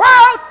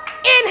world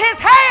in his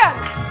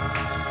hands.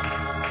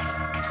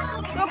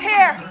 Look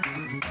here.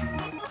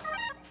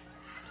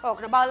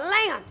 Talking about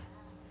land.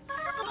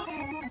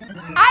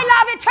 I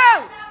love it too.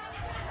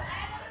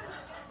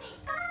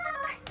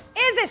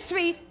 Is it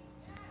sweet?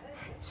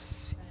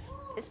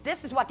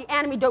 This is what the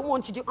enemy don't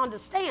want you to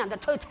understand, the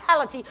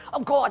totality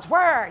of God's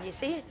word, you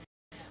see.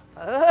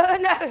 Oh,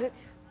 no.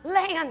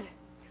 Land.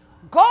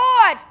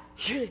 God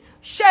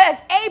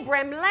shows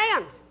Abram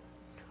land.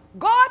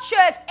 God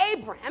shows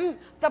Abram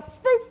the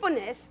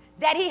fruitfulness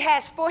that he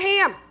has for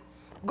him.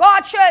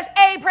 God shows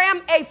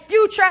Abram a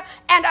future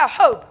and a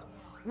hope.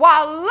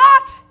 While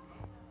Lot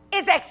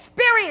is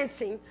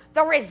experiencing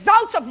the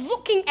results of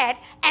looking at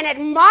and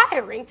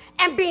admiring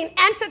and being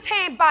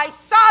entertained by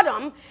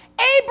Sodom,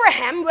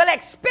 Abraham will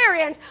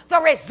experience the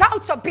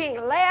results of being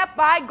led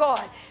by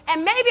God.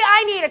 And maybe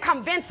I need to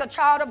convince a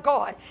child of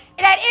God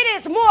that it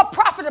is more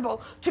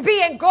profitable to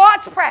be in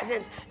God's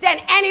presence than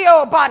any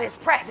old body's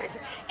presence.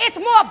 It's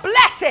more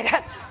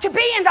blessed to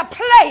be in the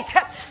place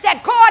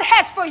that God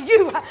has for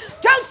you.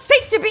 Don't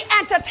seek to be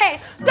entertained.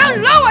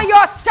 Don't lower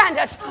your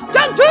standards.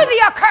 Don't do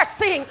the accursed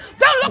thing.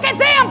 Don't look at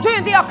them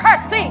doing the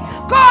accursed thing.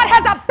 God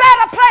has a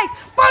better place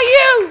for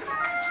you.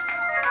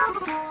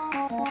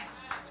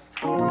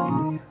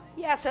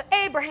 Yeah, so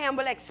Abraham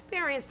will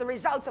experience the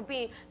results of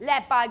being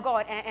led by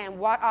God. And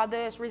what are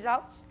those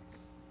results?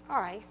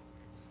 All right,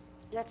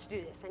 let's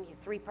do this. I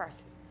need 3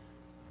 persons.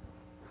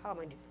 How am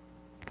I doing?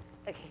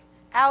 Okay,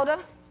 Elder,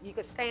 you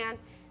can stand.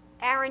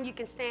 Aaron, you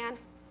can stand.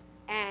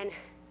 And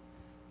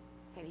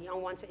the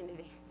young ones in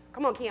there.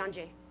 Come on, Keon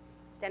J.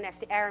 Stand next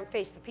to Aaron,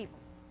 face the people.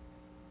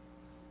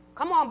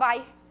 Come on,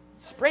 bye.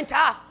 Sprinter.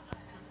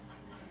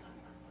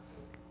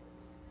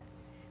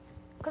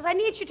 Because I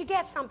need you to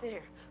get something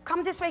here.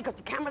 Come this way because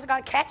the camera's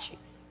going to catch you.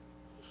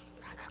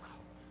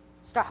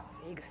 Stop.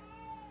 There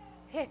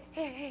you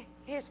go.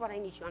 Here's what I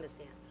need you to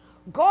understand.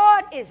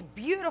 God is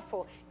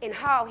beautiful in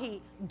how he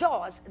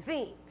does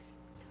things.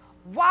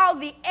 While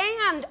the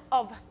end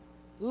of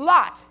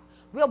Lot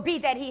will be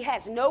that he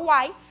has no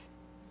wife,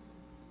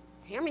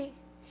 hear me,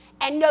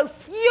 and no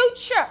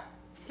future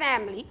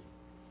family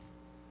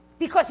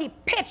because he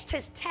pitched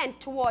his tent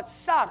towards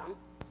Sodom,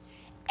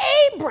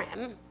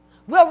 Abram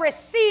will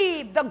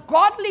receive the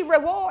godly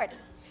reward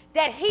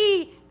that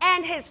he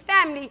and his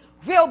family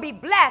will be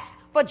blessed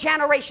for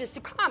generations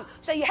to come.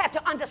 So you have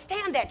to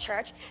understand that,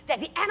 church,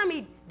 that the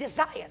enemy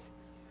desires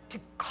to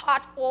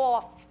cut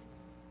off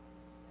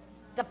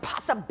the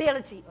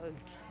possibility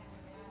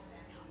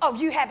of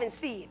you having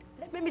seed.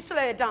 Let me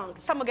slow it down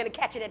because some are going to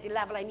catch it at the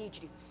level I need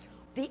you to.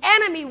 The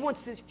enemy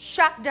wants to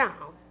shut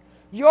down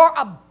your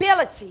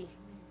ability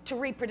to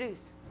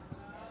reproduce.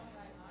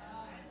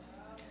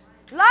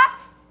 Lot,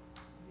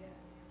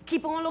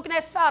 keep on looking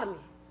at sodomy.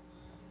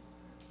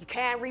 You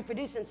can't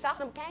reproduce in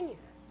Sodom, can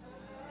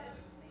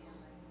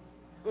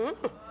you?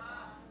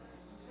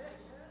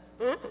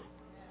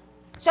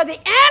 So the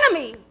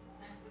enemy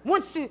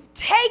wants to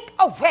take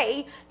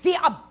away the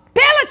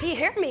ability,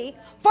 hear me,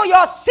 for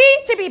your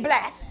seed to be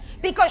blessed,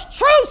 because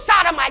true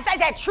sodomites, I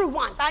said true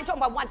ones. I ain't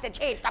talking about ones that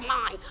changed their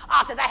mind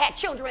after they had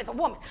children with a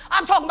woman.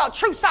 I'm talking about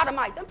true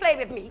sodomites. Don't play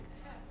with me.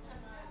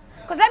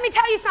 Because let me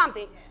tell you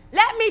something.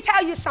 Let me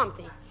tell you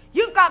something.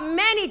 You've got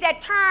many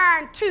that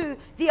turn to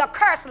the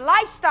accursed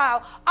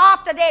lifestyle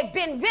after they've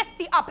been with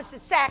the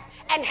opposite sex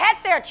and had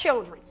their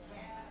children.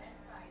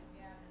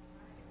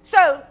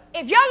 So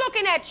if you're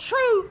looking at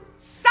true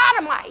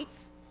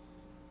sodomites,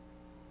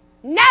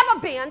 never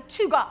been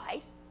two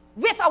guys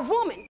with a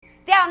woman,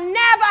 they'll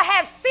never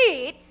have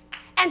seed,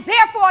 and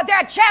therefore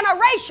their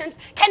generations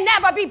can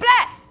never be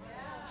blessed.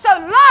 So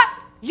Lot,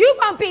 you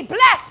won't be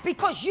blessed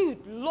because you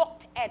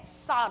looked at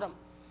Sodom.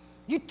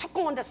 You took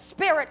on the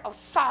spirit of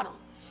Sodom.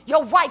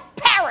 Your wife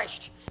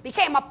perished,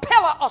 became a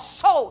pillar of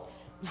salt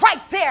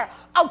right there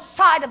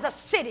outside of the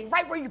city,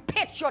 right where you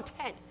pitched your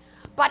tent.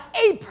 But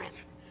Abram,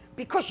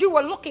 because you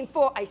were looking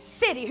for a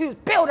city whose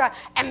builder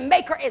and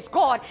maker is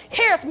God,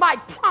 here's my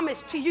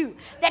promise to you,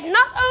 that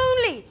not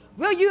only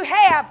will you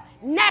have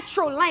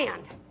natural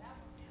land,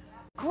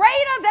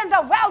 greater than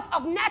the wealth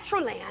of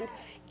natural land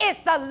is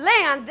the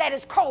land that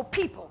is called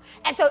people.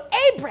 And so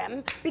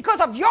Abram, because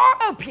of your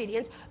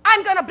obedience,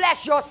 I'm going to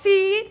bless your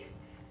seed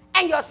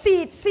and your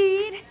seed's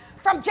seed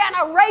from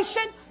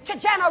generation to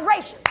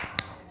generation.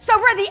 So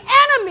where the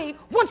enemy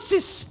wants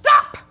to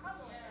stop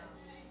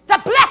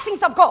the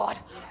blessings of God,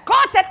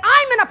 God said,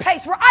 I'm in a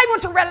place where I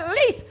want to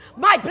release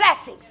my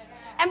blessings.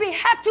 And we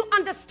have to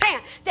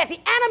understand that the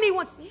enemy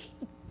wants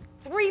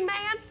 3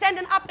 men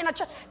standing up in a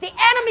church. The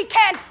enemy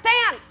can't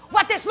stand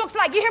what this looks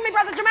like. You hear me,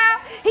 Brother Jamal?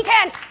 He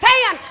can't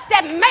stand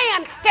that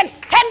man can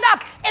stand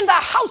up in the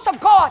house of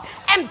God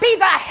and be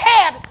the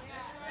head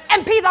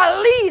and be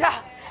the leader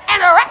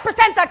and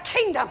represent the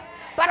kingdom.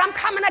 But I'm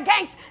coming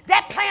against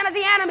that plan of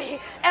the enemy,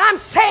 and I'm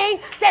saying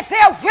that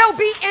there will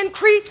be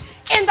increase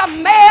in the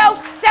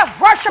males that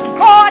worship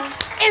God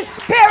in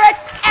spirit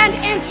and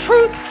in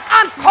truth.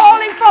 I'm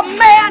calling for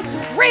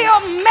real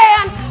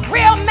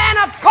men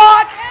of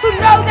God who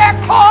know their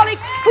calling,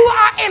 who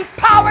are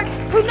empowered,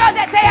 who know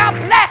that they are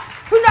blessed,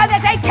 who know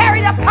that they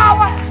carry the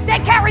power, they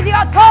carry the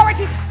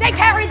authority, they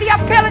carry the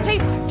ability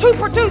to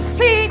produce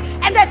seed,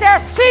 and that their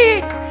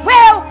seed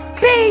will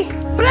be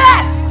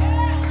blessed.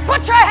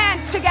 Put your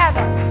hands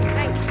together.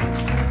 Thank you.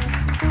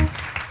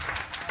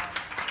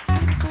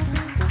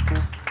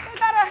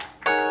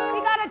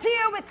 We gotta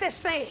deal with this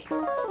thing.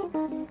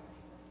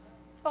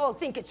 Oh,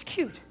 think it's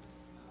cute.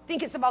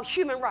 Think it's about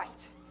human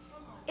rights.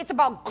 It's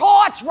about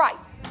God's right.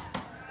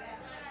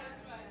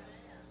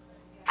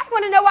 I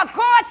want to know what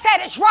God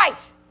said is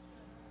right.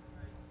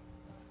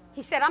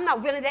 He said, I'm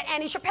not willing that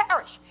any should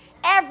perish.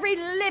 Every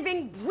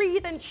living,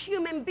 breathing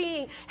human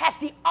being has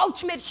the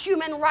ultimate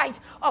human right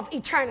of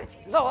eternity.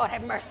 Lord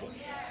have mercy.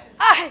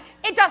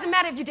 It doesn't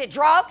matter if you did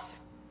drugs,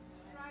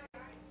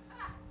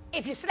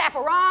 if you slap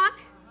around,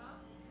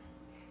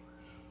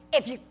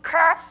 if you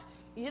cursed,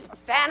 you used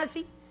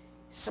profanity,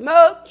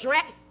 smoked,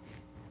 drank.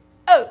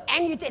 Oh,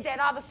 and you did that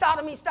other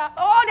sodomy stuff.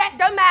 Oh, that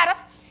don't matter.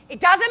 It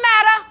doesn't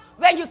matter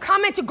when you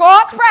come into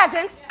God's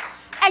presence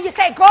and you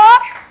say,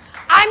 God,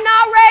 I'm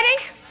now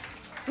ready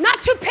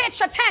not to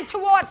pitch a tent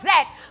towards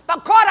that,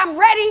 but God, I'm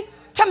ready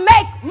to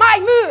make my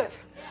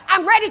move.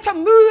 I'm ready to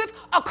move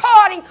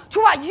according to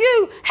what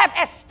you have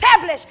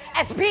established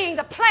as being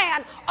the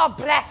plan of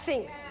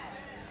blessings.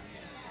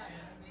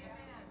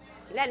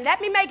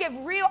 Let me make it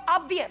real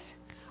obvious.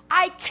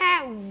 I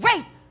can't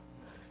wait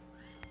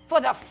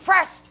for the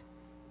first,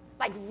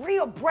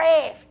 real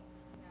brave,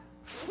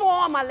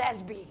 former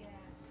lesbian,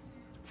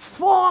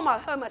 former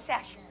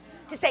homosexual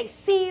to say,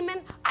 Seaman,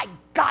 I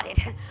got it.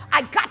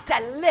 I got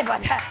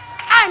delivered.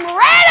 I'm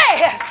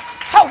ready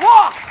to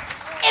walk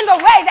in the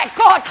way that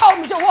God told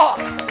me to walk.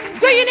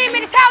 Do you need me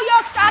to tell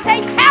your story? I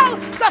say, tell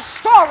the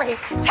story.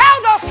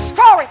 Tell the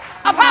story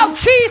of how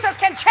Jesus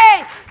can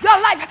change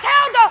your life.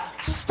 Tell the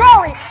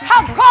story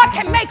how God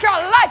can make your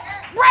life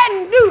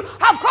brand new.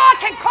 How God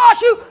can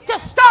cause you to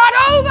start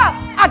over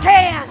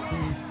again.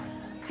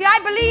 See, I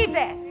believe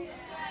that.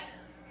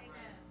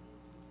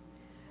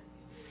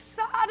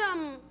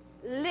 Sodom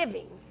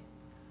living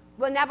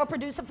will never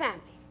produce a family.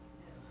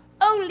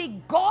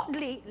 Only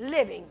godly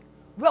living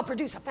will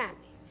produce a family.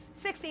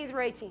 16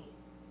 through 18.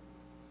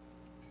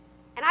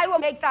 And I will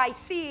make thy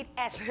seed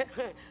as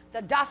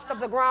the dust of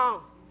the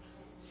ground,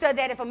 so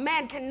that if a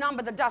man can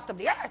number the dust of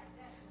the earth,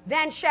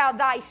 then shall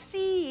thy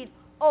seed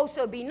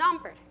also be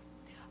numbered.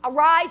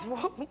 Arise,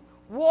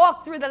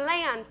 walk through the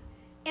land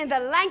in the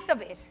length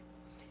of it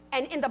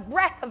and in the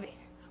breadth of it,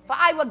 for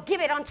I will give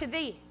it unto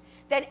thee.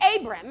 Then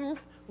Abram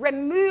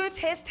removed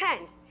his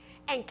tent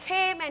and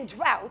came and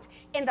dwelt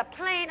in the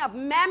plain of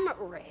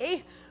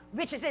Mamre,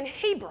 which is in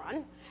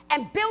Hebron,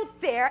 and built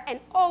there an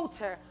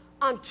altar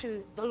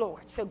unto the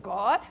Lord. So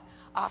God,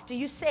 after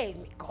you save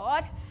me,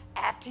 God,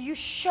 after you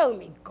show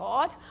me,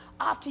 God,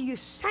 after you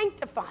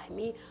sanctify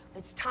me,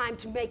 it's time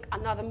to make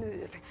another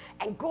move.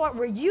 And God,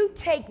 where you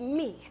take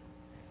me,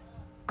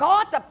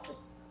 God, the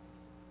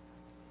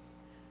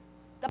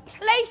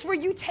place where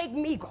you take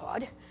me,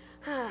 God,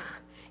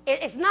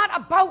 it's not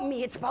about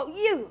me, it's about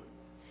you.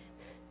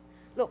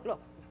 Look,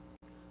 look.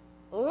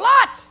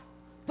 Lot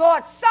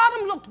thought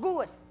Sodom looked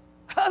good.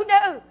 Oh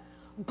no.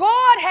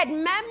 God had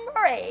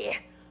memory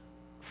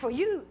for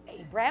you,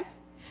 Abram.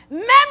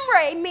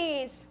 Memory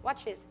means,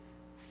 watch this,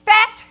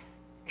 fat,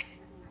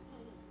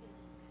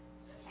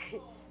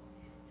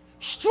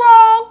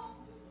 strong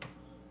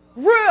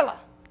ruler.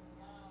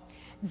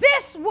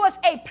 This was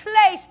a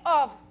place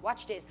of,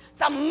 watch this,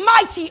 the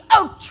mighty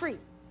oak tree.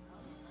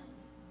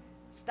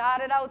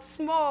 Started out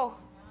small,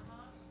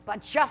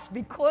 but just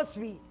because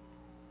we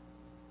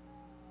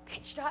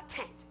pitched our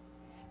tent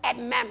at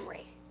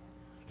memory,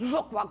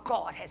 look what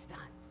God has done.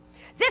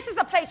 This is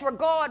a place where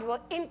God will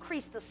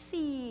increase the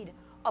seed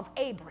of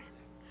Abram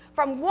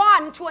from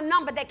one to a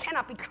number that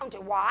cannot be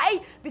counted. Why?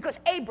 Because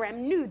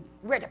Abram knew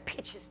where to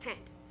pitch his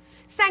tent.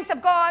 Saints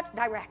of God,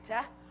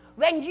 director,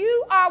 when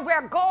you are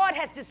where God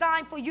has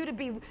designed for you to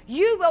be,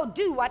 you will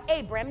do what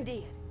Abram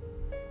did.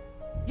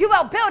 You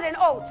will build an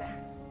altar.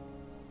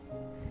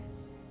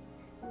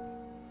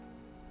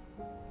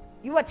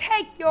 You will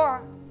take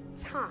your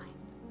time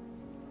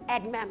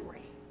at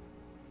memory.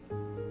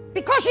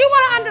 Because you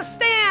want to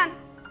understand,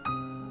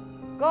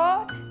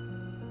 God,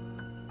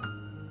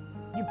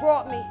 you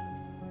brought me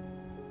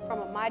from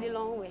a mighty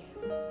long way.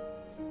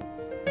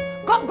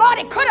 God,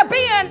 it could have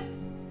been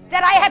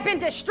that I had been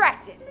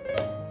distracted,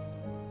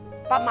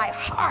 but my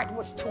heart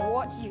was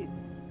towards you.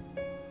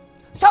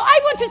 So I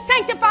want to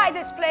sanctify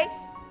this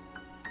place.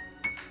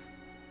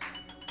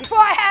 Before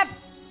I have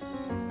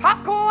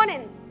popcorn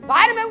and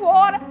vitamin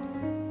water,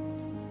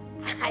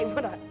 I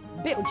want to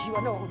build you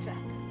an altar.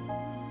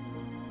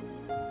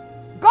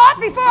 God,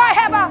 before I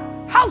have a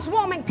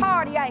housewarming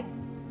party, I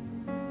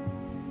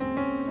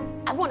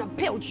want to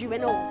build you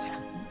an altar.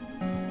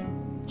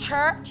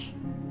 Church,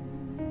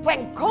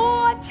 when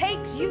God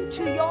takes you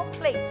to your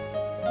place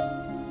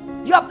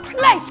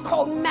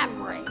called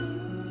memory,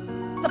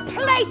 the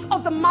place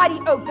of the mighty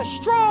oak, the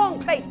strong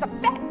place, the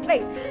fat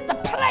place, the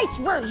place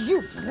where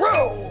you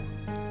rule,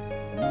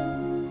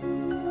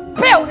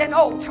 build an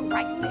altar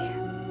right there.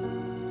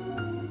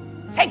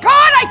 Say,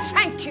 God, I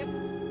thank you.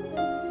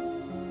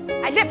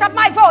 I lift up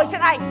my voice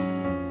and I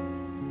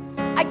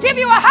give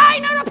you a high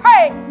note of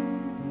praise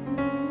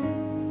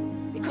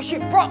because you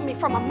brought me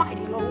from a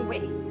mighty long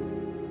way.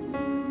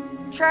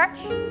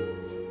 Church,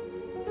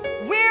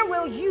 where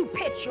will you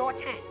pitch your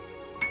tent?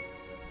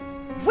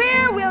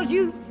 Where will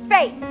you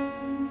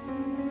face?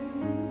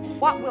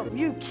 What will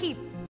you keep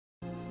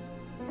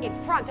in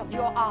front of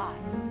your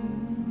eyes?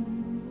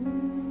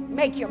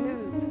 Make your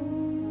move.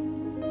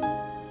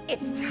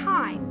 It's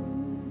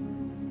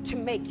time to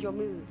make your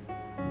move.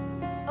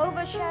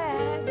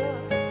 Overshadow.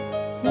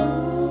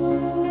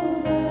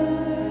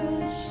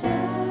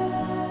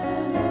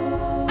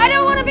 I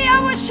don't want to be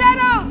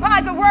overshadowed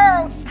by the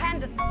world's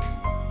standards.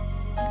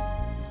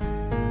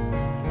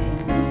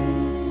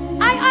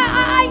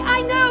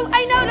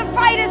 I know the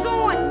fight is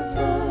on.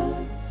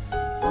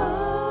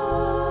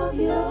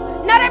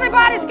 Not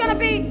everybody's going to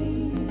be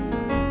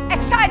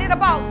excited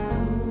about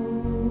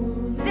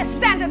this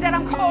standard that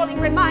I'm calling,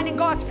 reminding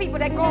God's people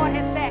that God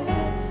has set.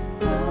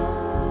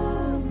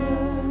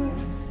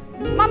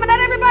 Mama, not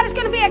everybody's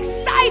going to be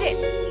excited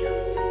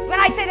when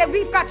I say that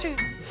we've got to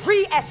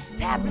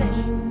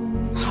reestablish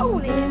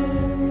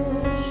holiness,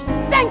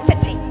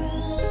 sanctity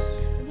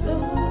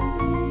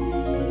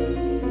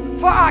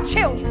for our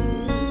children.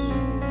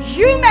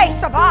 You may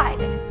survive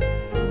it.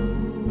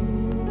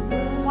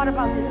 What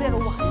about the little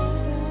ones?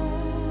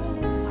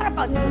 What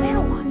about the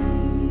little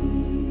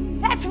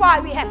ones? That's why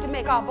we have to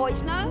make our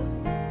voice known.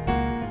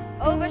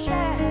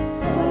 Overshadow.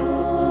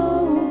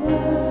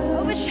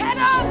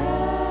 Overshadow.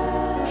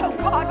 Oh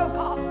God, oh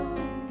God.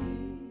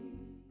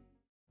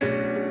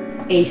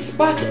 A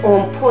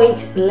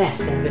spot-on-point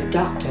lesson with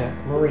Dr.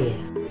 Maria.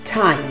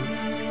 Time.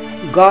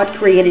 God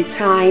created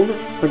time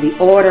for the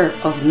order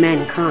of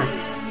mankind.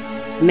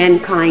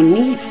 Mankind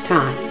needs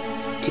time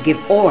to give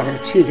order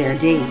to their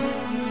day.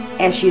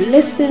 As you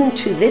listen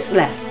to this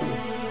lesson,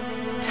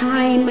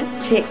 time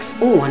ticks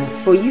on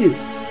for you.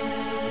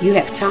 You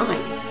have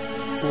time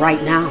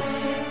right now.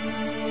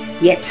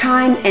 Yet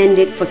time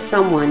ended for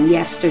someone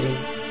yesterday,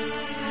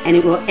 and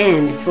it will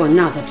end for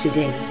another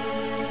today.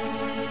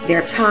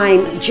 Their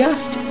time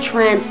just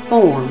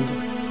transformed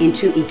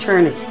into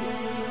eternity.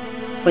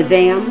 For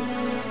them,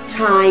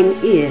 time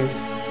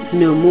is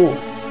no more.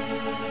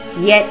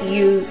 Yet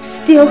you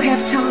still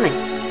have time.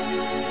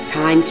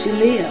 Time to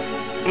live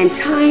and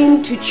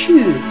time to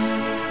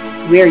choose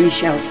where you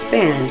shall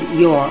spend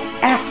your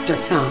after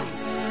time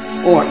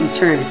or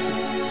eternity.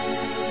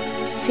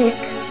 Tick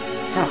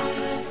tock.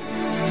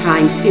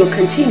 Time still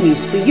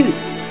continues for you.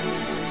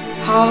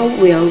 How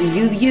will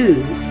you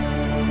use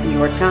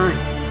your time?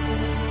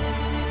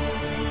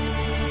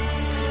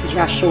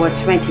 Joshua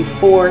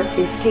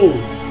 24:15.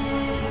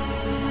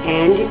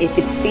 And if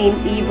it seem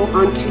evil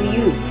unto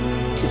you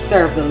to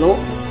serve the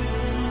Lord,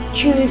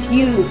 choose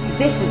you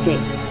this day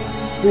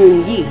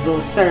whom ye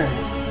will serve,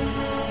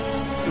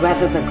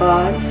 whether the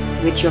gods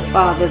which your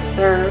fathers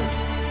served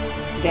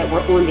that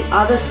were on the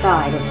other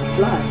side of the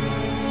flood,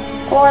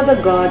 or the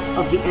gods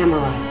of the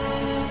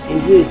Amorites, in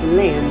whose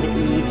land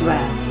ye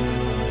dwell.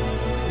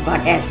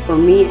 But as for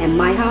me and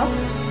my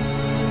house,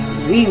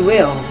 we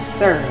will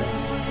serve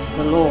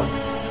the Lord.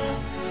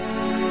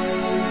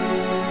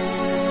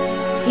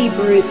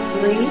 Hebrews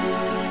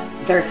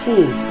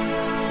 3:13.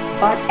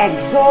 But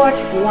exhort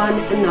one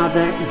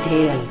another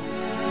daily,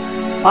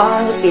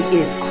 while it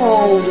is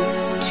called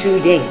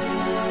today,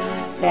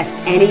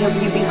 lest any of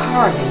you be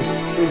hardened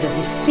through the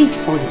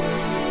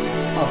deceitfulness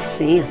of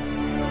sin.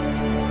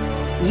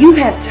 You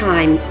have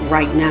time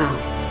right now.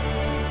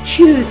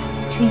 Choose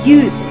to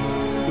use it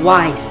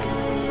wisely.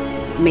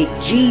 Make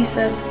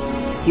Jesus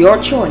your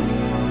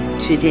choice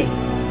today.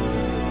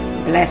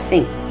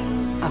 Blessings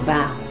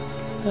abound.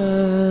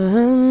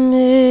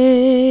 Amazing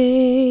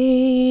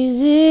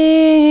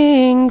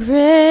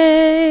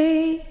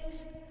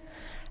grace,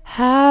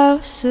 how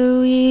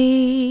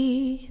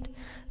sweet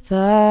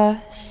the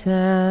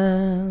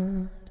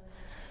sound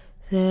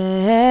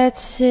that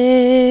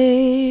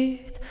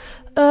saved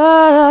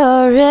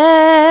a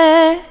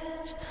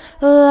wretch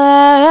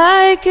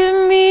like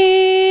me.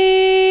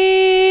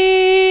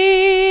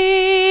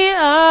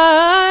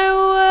 I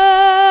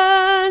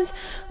once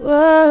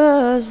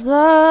was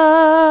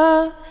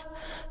lost,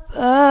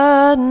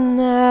 but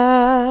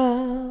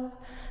now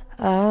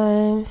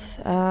I'm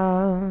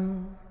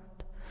found.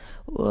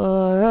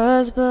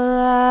 Was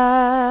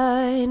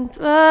blind,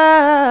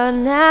 but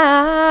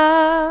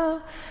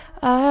now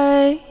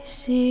I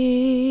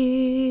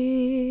see.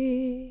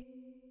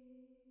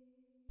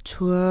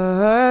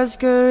 'Twas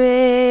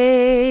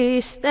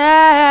grace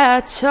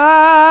that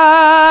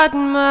taught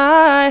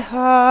my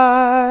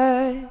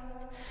heart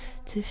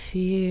to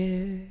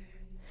fear,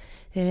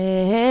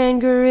 and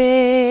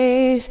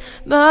grace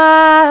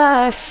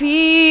my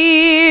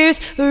fears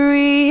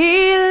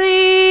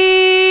relieved.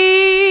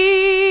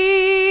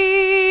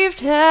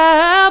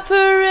 How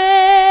precious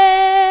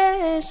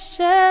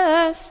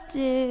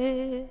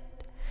did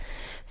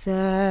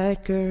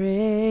that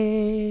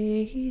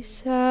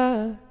grace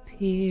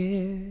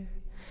appear,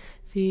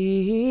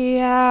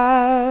 the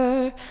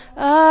hour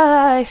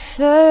I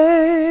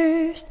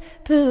first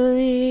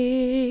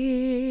believed.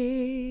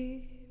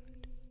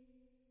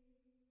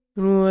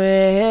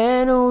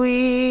 When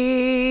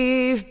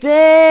we've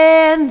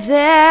been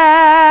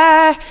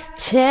there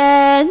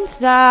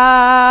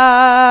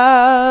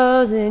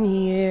 10,000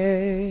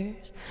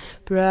 years,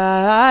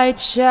 bright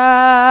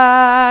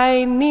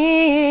shining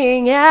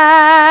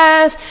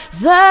as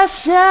the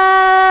sun,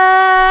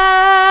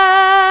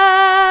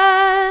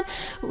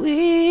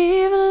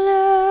 we've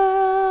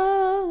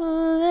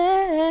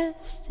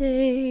less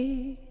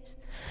days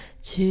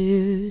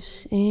to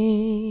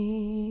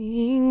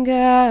sing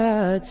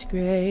God's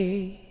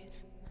grace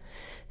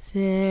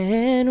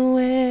than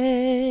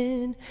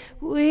when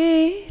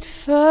we'd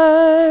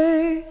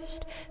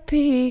first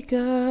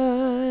begun.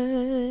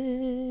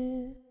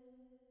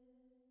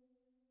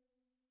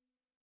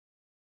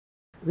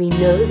 We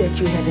know that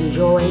you have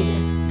enjoyed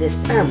this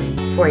sermon.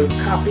 For a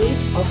copy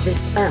of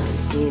this sermon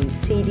in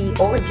CD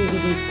or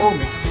DVD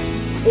format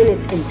in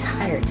its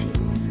entirety,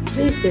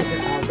 please visit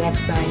our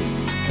website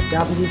at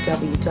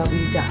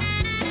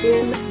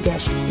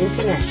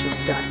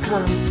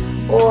www.swim-international.com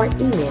or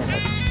email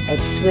us at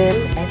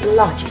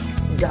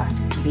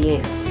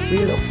swim@logic.bm. We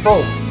look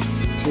forward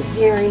to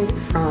hearing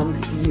from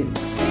you.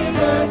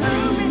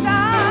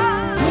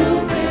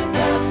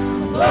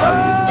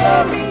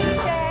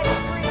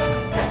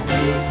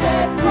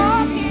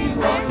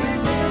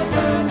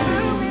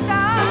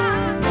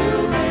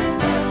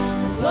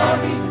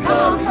 Glory